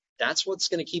Thursday, that's what's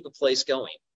going to keep a place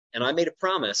going. And I made a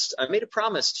promise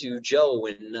to Joe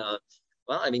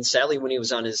when, sadly, when he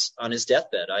was on his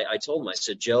deathbed, I told him, I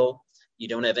said, Joe, you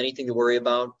don't have anything to worry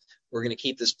about. We're going to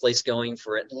keep this place going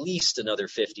for at least another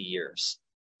 50 years.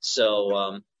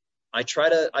 So I try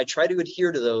to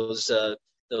adhere to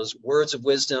those words of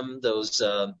wisdom, those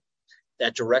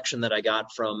that direction that I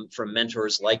got from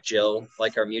mentors like Joe,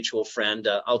 like our mutual friend.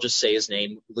 I'll just say his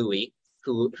name, Louis,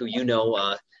 who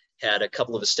had a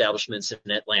couple of establishments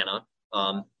in Atlanta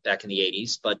back in the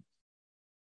 80s. But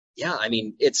yeah, I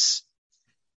mean, it's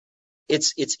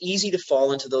easy to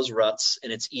fall into those ruts,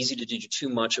 and it's easy to do too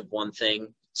much of one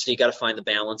thing. So you got to find the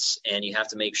balance, and you have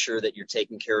to make sure that you're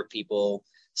taking care of people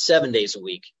 7 days a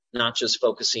week, not just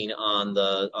focusing on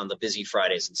the busy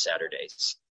Fridays and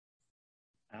Saturdays.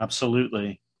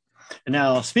 Absolutely.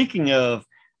 Now, speaking of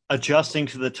adjusting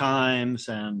to the times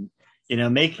and,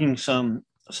 making some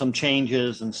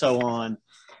changes and so on,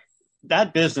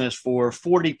 that business for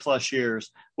 40 plus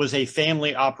years was a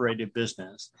family operated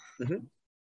business. Mm-hmm.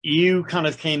 You kind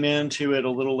of came into it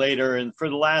a little later, and for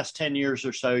the last 10 years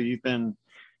or so, you've been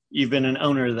an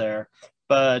owner there.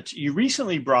 But you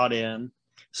recently brought in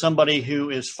somebody who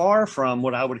is far from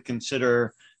what I would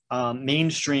consider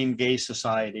mainstream gay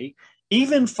society,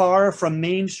 even far from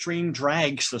mainstream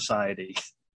drag society.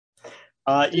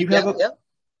 You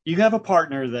have a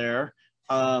partner there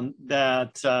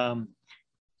that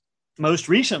most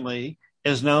recently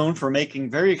is known for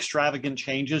making very extravagant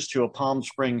changes to a Palm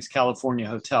Springs, California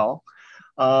hotel.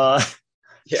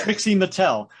 Trixie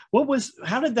Mattel.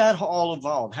 How did that all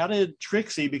evolve? How did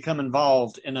Trixie become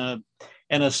involved in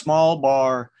a small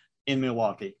bar in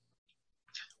Milwaukee?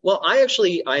 Well,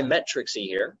 I met Trixie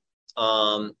here.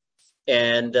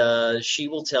 And she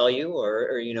will tell you,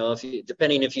 or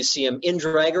depending if you see him in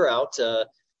drag or out,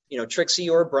 Trixie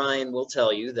or Brian will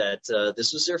tell you that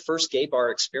this was their first gay bar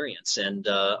experience, and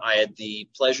I had the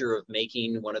pleasure of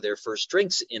making one of their first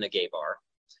drinks in a gay bar.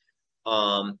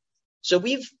 So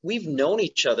we've known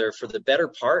each other for the better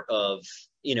part of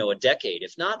a decade,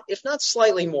 if not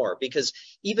slightly more, because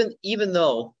even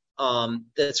though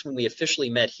that's when we officially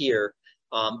met here.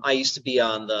 I used to be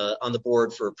on the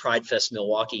board for Pride Fest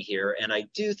Milwaukee here, and I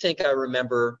do think I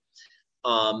remember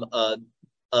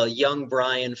a young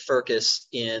Brian Furcus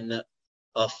in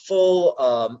a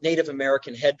full Native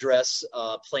American headdress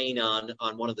playing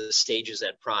on one of the stages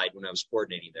at Pride when I was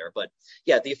coordinating there. But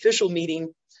yeah, the official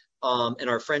meeting and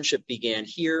our friendship began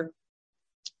here.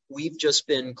 We've just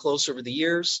been close over the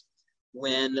years.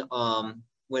 When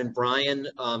Brian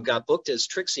got booked as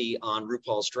Trixie on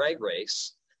RuPaul's Drag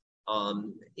Race,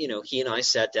 he and I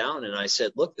sat down and I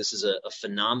said, look, this is a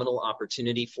phenomenal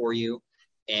opportunity for you.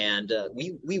 And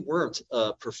we weren't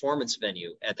a performance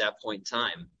venue at that point in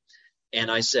time. And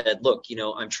I said, look,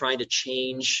 I'm trying to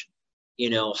change,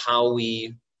 how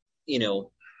we,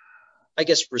 I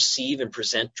guess, receive and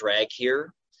present drag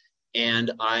here.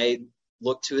 And I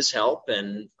looked to his help.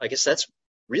 And I guess that's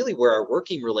really where our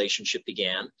working relationship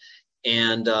began.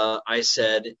 And I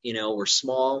said, we're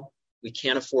small. We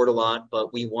can't afford a lot,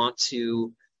 but we want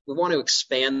to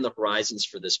expand the horizons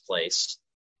for this place.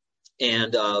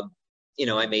 And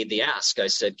I made the ask. I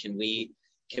said, can we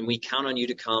count on you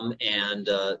to come and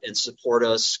support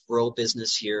us grow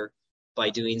business here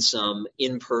by doing some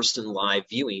in-person live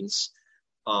viewings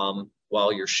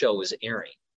while your show is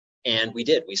airing? And we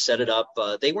did. We set it up.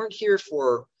 They weren't here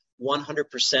for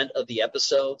 100% of the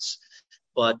episodes,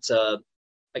 but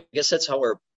I guess that's how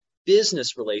our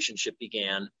business relationship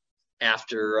began.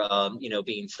 After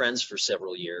being friends for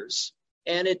several years,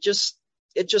 and it just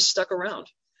stuck around.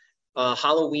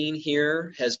 Halloween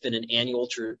here has been an annual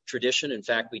tradition. In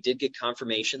fact, we did get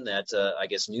confirmation that I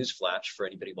guess newsflash for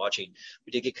anybody watching,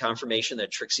 we did get confirmation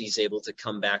that Trixie's able to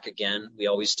come back again. We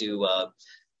always do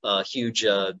a huge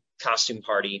costume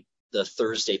party the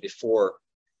Thursday before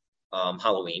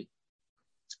Halloween,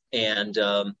 and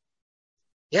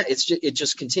it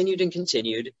just continued and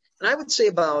continued. And I would say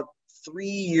about 3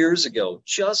 years ago,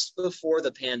 just before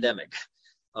the pandemic,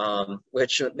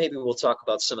 which maybe we'll talk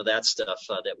about some of that stuff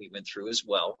that we went through as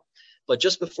well. But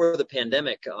just before the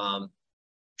pandemic,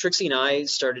 Trixie and I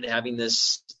started having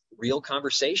this real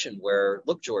conversation where,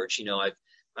 look, George,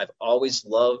 I've always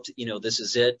loved, This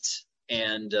Is It.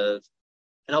 And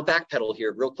I'll backpedal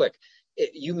here real quick.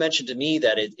 You mentioned to me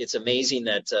that it's amazing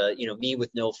that, me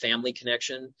with no family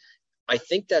connection. I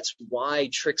think that's why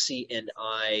Trixie and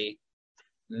I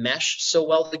mesh so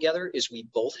well together, is we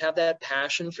both have that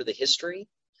passion for the history.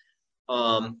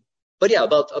 But yeah,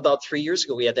 about 3 years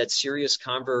ago, we had that serious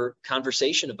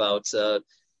conversation about,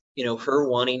 her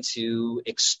wanting to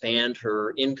expand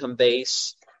her income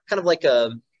base, kind of like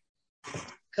a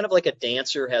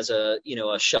dancer has a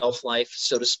shelf life,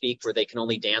 so to speak, where they can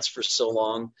only dance for so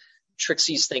long.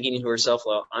 Trixie's thinking to herself,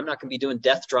 well, I'm not going to be doing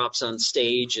death drops on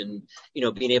stage and,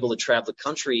 being able to travel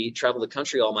the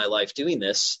country all my life doing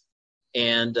this.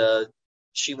 And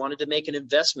she wanted to make an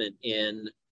investment in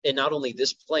not only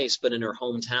this place, but in her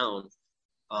hometown.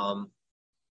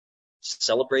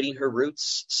 celebrating her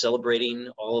roots, celebrating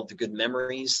all of the good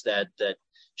memories that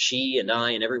she and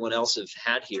I and everyone else have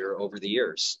had here over the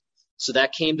years. So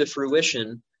that came to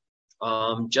fruition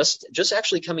just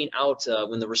actually coming out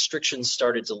when the restrictions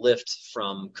started to lift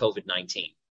from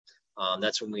COVID-19.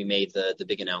 That's when we made the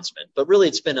big announcement. But really,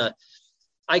 it's been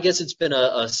I guess it's been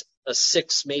a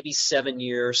 6, maybe 7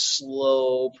 year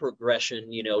slow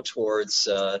progression,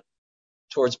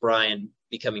 towards Brian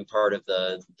becoming part of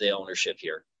the ownership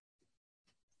here.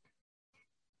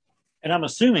 And I'm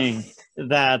assuming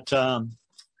that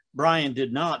Brian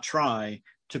did not try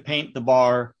to paint the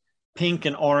bar pink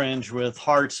and orange with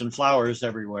hearts and flowers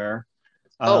everywhere.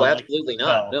 Oh, absolutely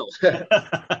not. No.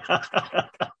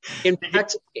 In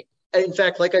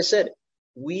fact, like I said,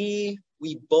 we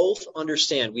both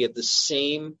understand, we have the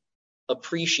same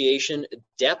appreciation,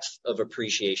 depth of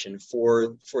appreciation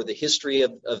for the history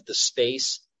of the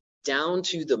space down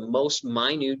to the most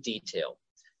minute detail.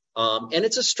 And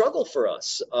it's a struggle for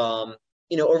us. Over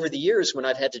the years when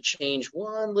I've had to change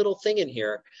one little thing in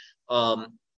here,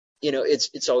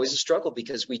 it's always a struggle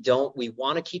because we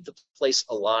want to keep the place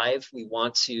alive. We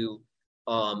want to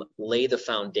lay the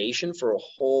foundation for a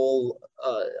whole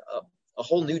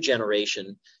new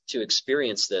generation to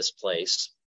experience this place.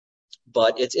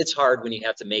 But it's hard when you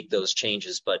have to make those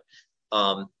changes. But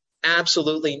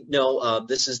absolutely no,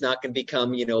 this is not going to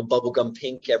become bubblegum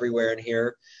pink everywhere in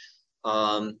here.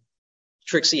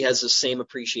 Trixie has the same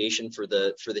appreciation for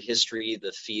the history,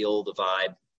 the feel, the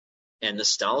vibe, and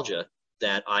nostalgia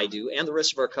that I do and the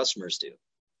rest of our customers do.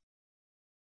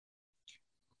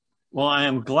 Well, I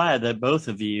am glad that both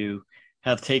of you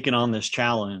have taken on this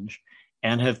challenge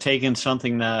and have taken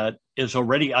something that is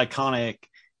already iconic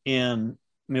in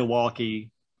Milwaukee.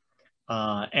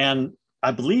 And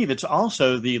I believe it's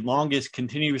also the longest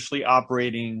continuously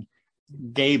operating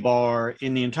gay bar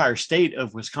in the entire state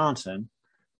of Wisconsin.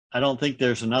 I don't think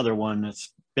there's another one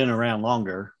that's been around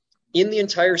longer. In the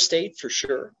entire state, for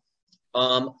sure.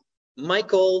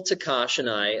 Michael Takash and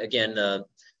I, again,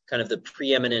 kind of the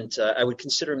preeminent, I would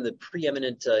consider him the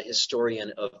preeminent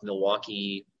historian of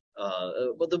Milwaukee,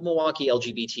 the Milwaukee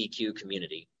LGBTQ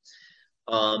community.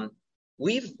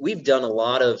 We've done a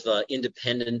lot of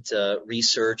independent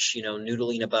research,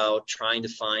 noodling about trying to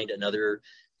find another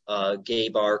gay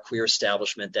bar, queer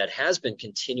establishment that has been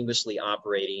continuously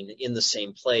operating in the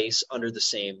same place under the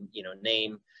same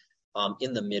name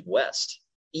in the Midwest.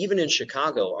 Even in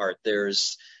Chicago, Art,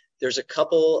 there's a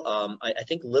couple. I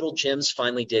think Little Jim's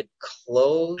finally did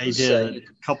close. They did a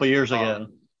couple years ago.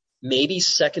 Maybe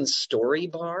Second Story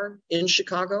Bar in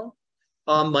Chicago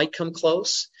might come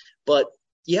close, but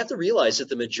you have to realize that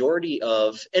the majority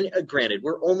of, and granted,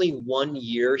 we're only 1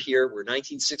 year here. We're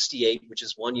 1968, which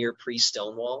is 1 year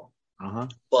pre-Stonewall. Uh-huh.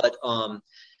 But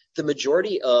the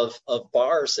majority of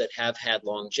bars that have had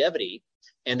longevity,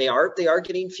 and they are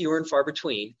getting fewer and far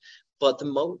between, but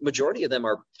the majority of them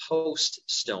are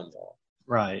post-Stonewall.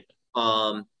 Right.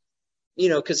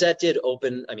 Because that did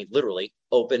open, literally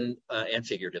open and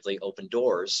figuratively open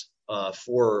doors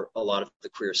for a lot of the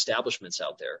queer establishments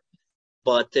out there.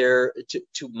 But there,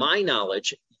 to my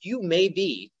knowledge, you may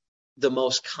be the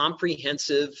most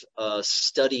comprehensive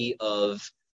study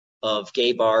of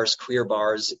gay bars, queer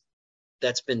bars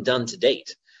that's been done to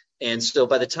date. And so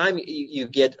by the time you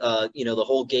get, the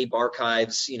whole gay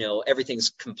barchives, everything's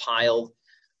compiled,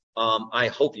 I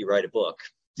hope you write a book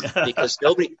because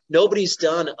nobody's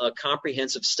done a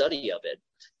comprehensive study of it.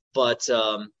 But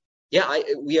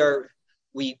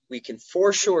we can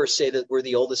for sure say that we're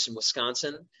the oldest in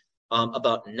Wisconsin.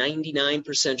 About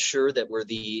 99% sure that we're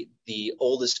the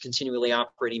oldest continually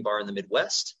operating bar in the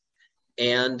Midwest.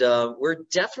 And we're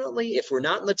definitely, if we're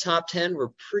not in the top 10,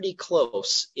 we're pretty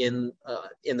close in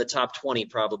the top 20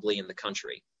 probably in the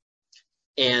country.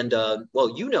 And,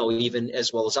 even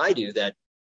as well as I do that,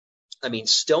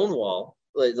 Stonewall,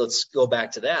 let's go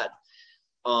back to that,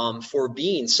 for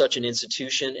being such an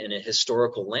institution and a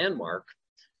historical landmark,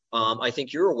 I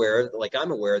think you're aware, like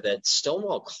I'm aware, that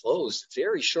Stonewall closed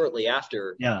very shortly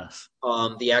after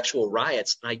the actual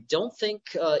riots. And I don't think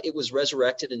it was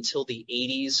resurrected until the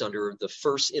 80s under the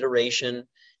first iteration.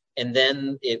 And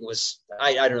then it was,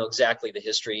 I don't know exactly the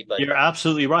history, but you're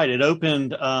absolutely right. It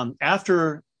opened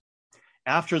after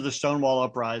the Stonewall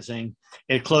uprising.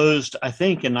 It closed, I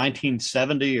think, in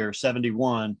 1970 or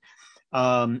 71,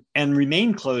 and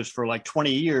remained closed for like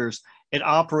 20 years. It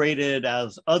operated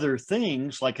as other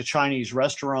things like a Chinese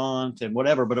restaurant and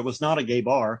whatever, but it was not a gay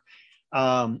bar.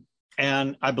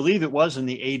 And I believe it was in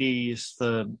the 80s,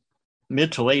 the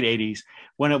mid to late 80s,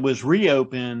 when it was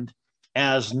reopened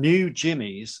as New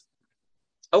Jimmy's.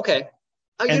 Okay.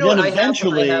 And then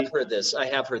eventually, I have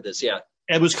heard this. Yeah.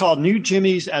 It was called New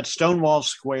Jimmy's at Stonewall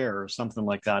Square or something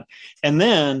like that. And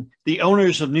then the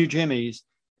owners of New Jimmy's,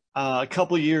 a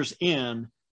couple of years in,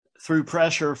 through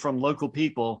pressure from local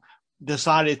people,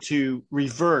 decided to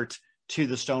revert to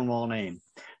the Stonewall name.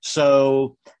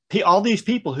 So all these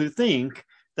people who think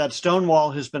that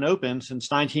Stonewall has been open since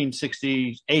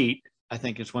 1968, I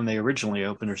think is when they originally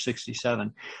opened, or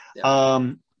 67,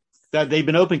 that they've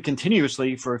been open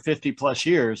continuously for 50 plus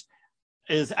years,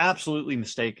 is absolutely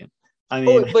mistaken. I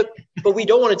mean, but we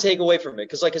don't want to take away from it,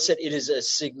 because, like I said, it is a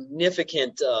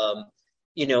significant,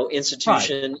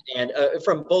 institution, right. And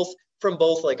from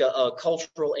both like a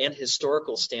cultural and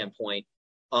historical standpoint,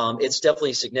 it's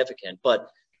definitely significant. But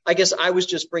I guess I was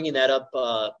just bringing that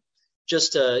up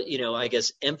just to, I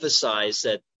guess, emphasize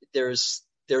that there's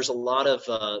a lot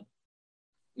of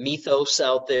mythos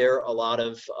out there, a lot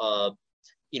of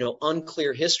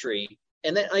unclear history,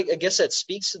 and that I guess that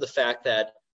speaks to the fact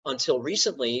that until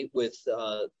recently, with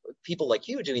people like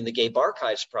you doing the Gabe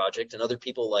Archives Project and other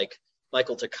people like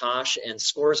Michael Takash and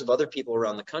scores of other people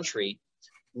around the country,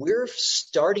 we're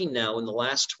starting now in the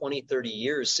last 20, 30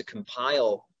 years to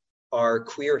compile our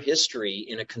queer history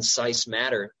in a concise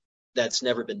manner that's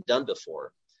never been done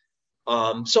before.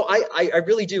 So I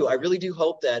really do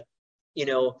hope that,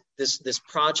 this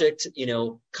project,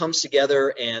 comes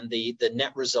together, and the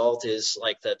net result is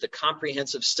like the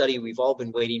comprehensive study we've all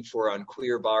been waiting for on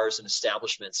queer bars and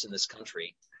establishments in this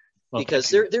country, because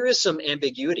there is some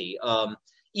ambiguity.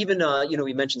 Even,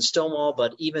 we mentioned Stonewall,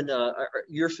 but even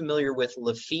you're familiar with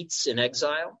Lafitte's in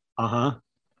Exile. Uh-huh.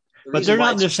 But they're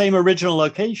not in the same original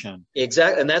location.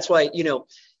 Exactly. And that's why,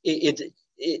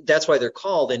 that's why they're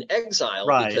called in exile,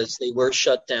 right? Because they were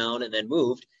shut down and then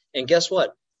moved. And guess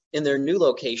what? In their new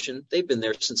location, they've been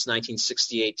there since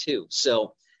 1968 too.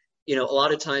 So, a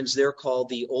lot of times they're called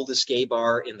the oldest gay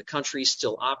bar in the country,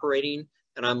 still operating.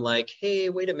 And I'm like, hey,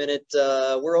 wait a minute,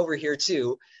 we're over here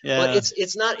too. Yeah. But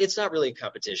it's not really a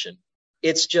competition.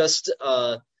 It's just,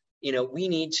 we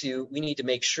need to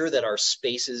make sure that our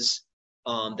spaces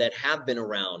that have been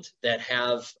around, that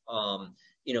have,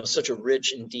 such a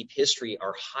rich and deep history,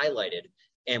 are highlighted,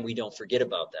 and we don't forget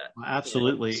about that.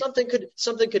 Absolutely. Something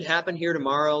could happen here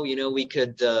tomorrow. We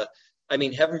could,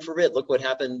 heaven forbid, look what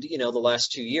happened, the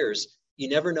last 2 years. You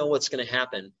never know what's going to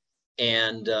happen.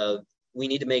 And we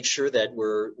need to make sure that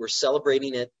we're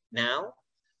celebrating it now,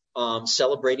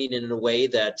 celebrating it in a way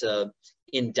that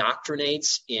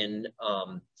indoctrinates,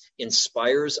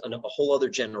 inspires a whole other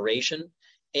generation.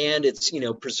 And it's,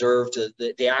 preserved,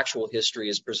 the actual history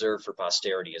is preserved for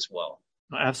posterity as well.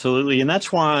 Absolutely. And that's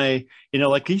why,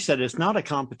 like you said, it's not a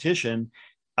competition.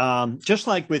 Just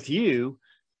like with you,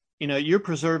 you're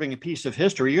preserving a piece of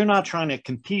history. You're not trying to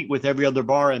compete with every other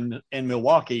bar in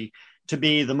Milwaukee to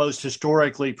be the most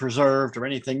historically preserved or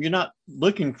anything. You're not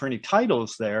looking for any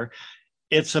titles there.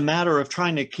 It's a matter of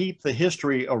trying to keep the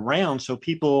history around so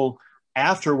people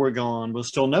after we're gone will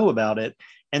still know about it.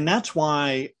 And that's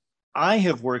why I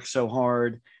have worked so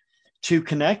hard to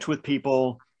connect with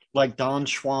people like Don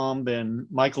Schwamb and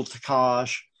Michael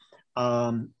Takash.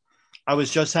 I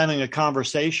was just having a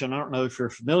conversation. I don't know if you're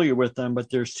familiar with them, but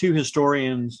there's two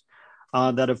historians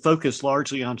that have focused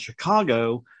largely on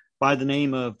Chicago by the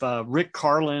name of Rick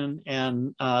Carlin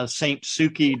and Saint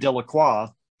Suki Delacroix.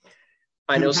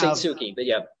 I know Saint Suki, but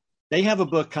yeah. They have a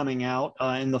book coming out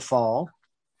in the fall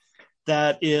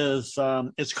that is,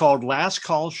 it's called Last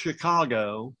Call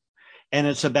Chicago, and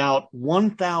it's about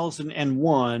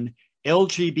 1,001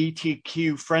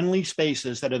 LGBTQ friendly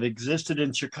spaces that have existed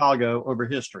in Chicago over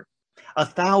history.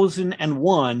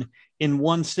 1,001 in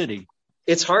one city.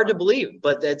 It's hard to believe,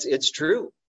 but it's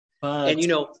true. And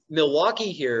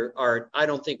Milwaukee here I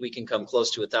don't think we can come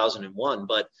close to 1,001,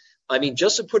 but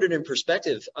just to put it in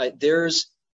perspective, there's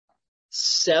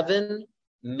 7,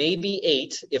 maybe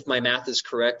 8, if my math is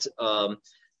correct,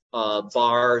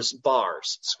 bars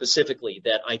specifically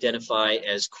that identify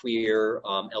as queer,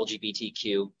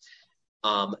 LGBTQ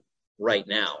right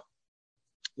now.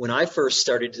 When I first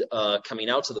started coming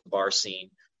out to the bar scene,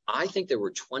 I think there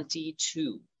were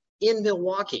 22 in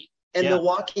Milwaukee. And yeah.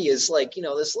 Milwaukee is like,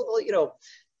 this little,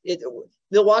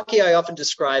 Milwaukee I often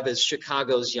describe as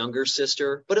Chicago's younger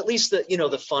sister, but at least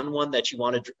the fun one that you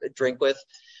want to drink with.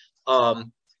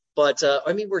 But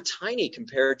we're tiny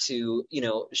compared to,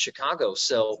 Chicago.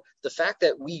 So the fact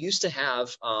that we used to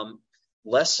have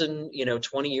less than,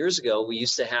 20 years ago, we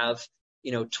used to have,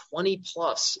 20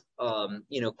 plus,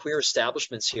 queer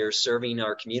establishments here serving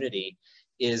our community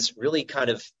is really kind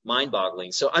of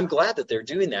mind-boggling. So I'm glad that they're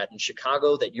doing that in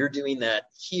Chicago, that you're doing that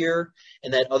here,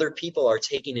 and that other people are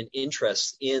taking an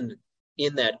interest in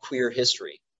that queer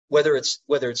history, whether it's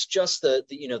just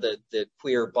the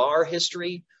queer bar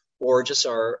history, or just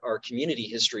our community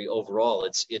history overall.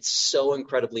 It's so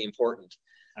incredibly important.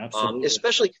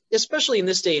 Absolutely. Especially in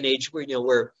this day and age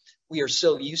where we are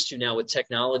so used to now with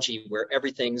technology, where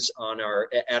everything's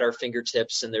at our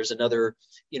fingertips, and there's another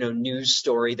news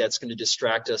story that's going to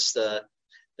distract us the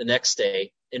next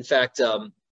day. In fact,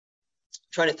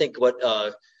 trying to think what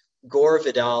Gore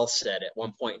Vidal said at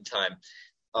one point in time.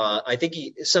 I think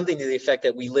something to the effect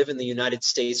that we live in the United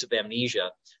States of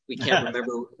amnesia. We can't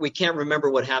remember. We can't remember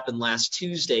what happened last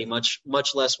Tuesday, much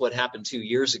less what happened 2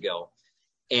 years ago.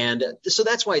 And so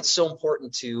that's why it's so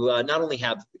important to not only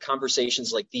have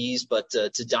conversations like these, but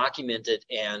to document it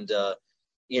and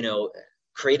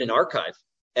create an archive,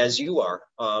 as you are,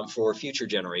 for future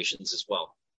generations as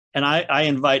well. And I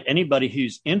invite anybody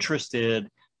who's interested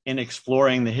in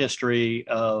exploring the history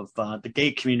of the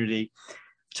gay community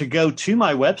to go to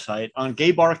my website on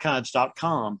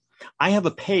gaybarchives.com. I have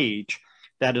a page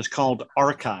that is called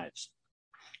Archives.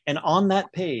 And on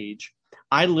that page,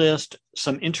 I list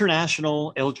some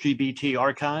international LGBT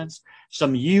archives,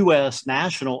 some U.S.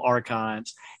 national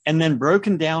archives, and then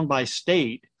broken down by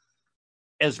state,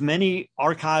 as many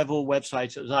archival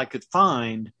websites as I could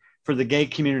find for the gay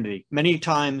community, many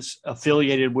times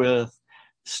affiliated with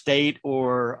state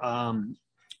or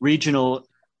regional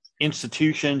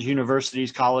institutions,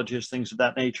 universities, colleges, things of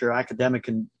that nature, academic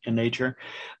in nature.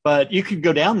 But you could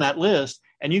go down that list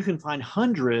and you can find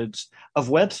hundreds of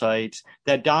websites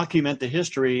that document the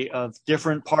history of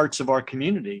different parts of our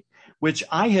community, which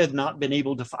I had not been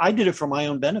able to. I did it for my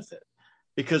own benefit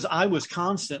because I was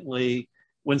constantly,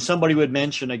 when somebody would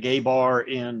mention a gay bar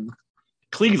in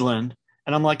Cleveland,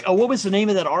 and I'm like, oh, what was the name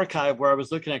of that archive where I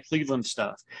was looking at Cleveland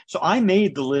stuff? So I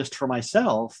made the list for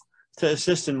myself to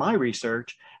assist in my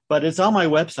research, but it's on my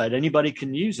website. Anybody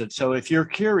can use it. So if you're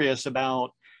curious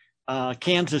about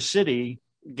Kansas City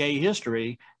gay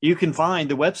history, you can find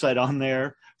the website on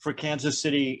there for Kansas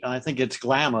City. I think it's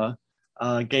GLAMA,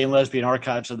 Gay and Lesbian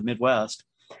Archives of the Midwest.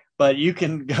 But you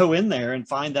can go in there and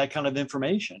find that kind of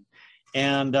information.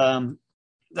 And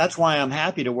that's why I'm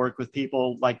happy to work with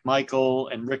people like Michael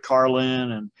and Rick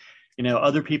Carlin and,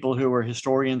 other people who are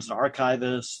historians and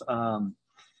archivists,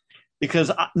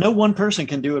 because no one person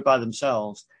can do it by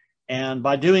themselves. And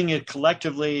by doing it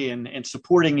collectively and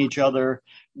supporting each other,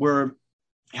 we're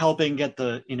helping get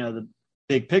the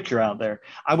big picture out there.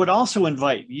 I would also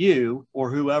invite you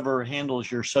or whoever handles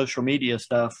your social media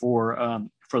stuff for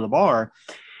the bar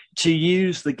to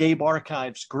use the Gay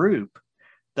Barchives group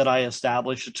that I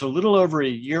established. It's a little over a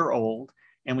year old,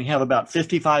 and we have about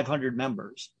 5,500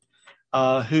 members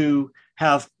who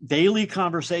have daily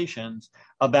conversations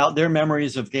about their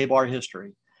memories of gay bar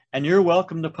history. And you're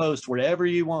welcome to post whatever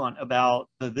you want about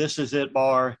the This Is It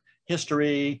bar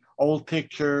history, old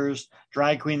pictures,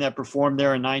 drag queen that performed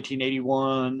there in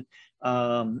 1981,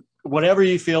 whatever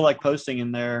you feel like posting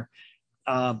in there,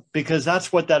 because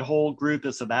that's what that whole group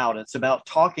is about. It's about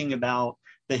talking about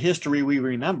the history we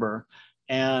remember.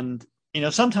 And,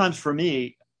 sometimes for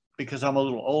me, because I'm a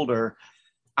little older,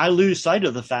 I lose sight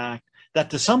of the fact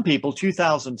that to some people,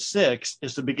 2006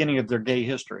 is the beginning of their gay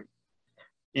history.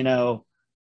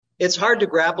 It's hard to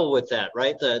grapple with that,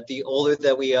 right? The older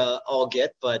that we all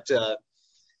get, but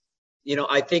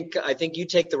I think you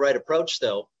take the right approach,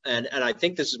 though, and I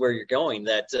think this is where you're going.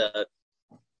 That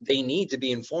they need to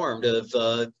be informed of,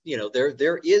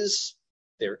 there is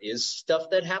stuff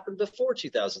that happened before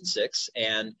 2006,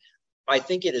 and I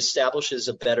think it establishes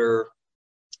a better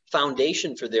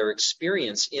foundation for their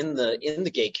experience in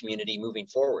the gay community moving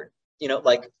forward.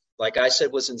 Like I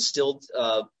said, was instilled,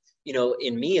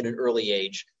 in me at an early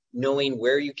age. Knowing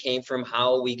where you came from,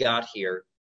 how we got here,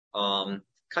 kind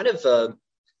of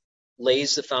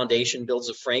lays the foundation, builds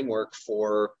a framework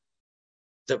for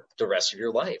the rest of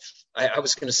your life. I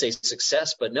was going to say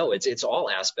success, but no, it's all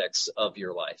aspects of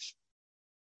your life.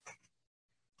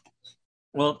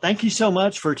 Well, thank you so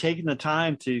much for taking the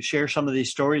time to share some of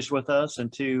these stories with us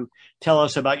and to tell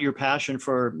us about your passion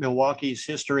for Milwaukee's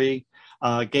history,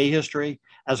 gay history,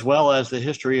 as well as the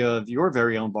history of your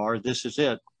very own bar, This Is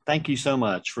It. Thank you so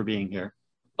much for being here.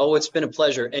 Oh, it's been a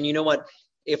pleasure. And you know what?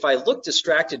 If I look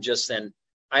distracted just then,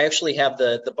 I actually have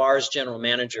the bar's general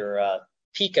manager,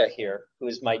 Pika, here, who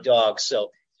is my dog.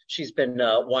 So she's been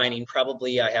whining.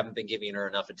 Probably I haven't been giving her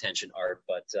enough attention, Art.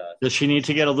 But does she need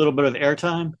to get a little bit of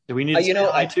airtime? Do we need to say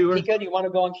hi to her? Pika, do you want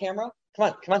to go on camera?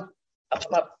 Come on.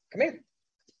 Up. Come here.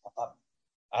 Up.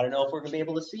 I don't know if we're going to be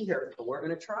able to see her, but we're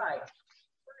going to try.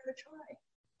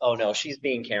 Oh, no, she's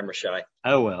being camera shy.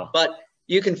 Oh, well. But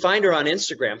you can find her on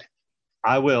Instagram.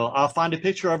 I will. I'll find a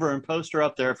picture of her and post her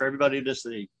up there for everybody to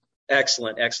see.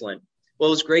 Excellent. Well,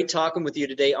 it was great talking with you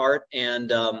today, Art.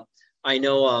 And I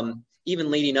know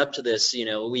even leading up to this,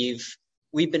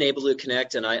 we've been able to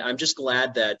connect, and I'm just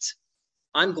glad that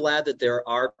there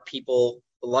are people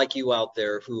like you out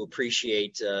there who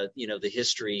appreciate, the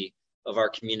history of our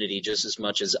community just as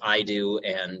much as I do.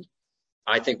 And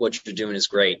I think what you're doing is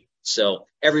great. So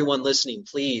everyone listening,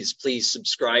 please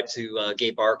subscribe to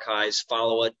Gabe Archives,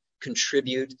 follow it,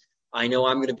 contribute. I know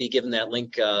I'm going to be giving that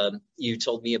link you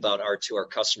told me about to our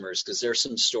customers, because there's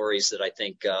some stories that I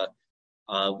think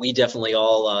we definitely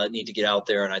all need to get out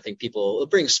there, and I think it'll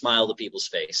bring a smile to people's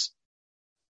face.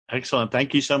 Excellent.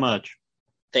 Thank you so much.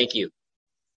 Thank you.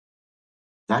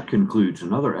 That concludes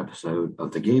another episode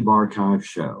of the Gabe Archives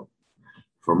Show.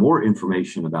 For more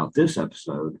information about this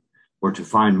episode or to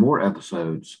find more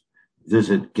episodes,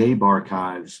 visit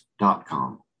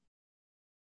gabearchives.com.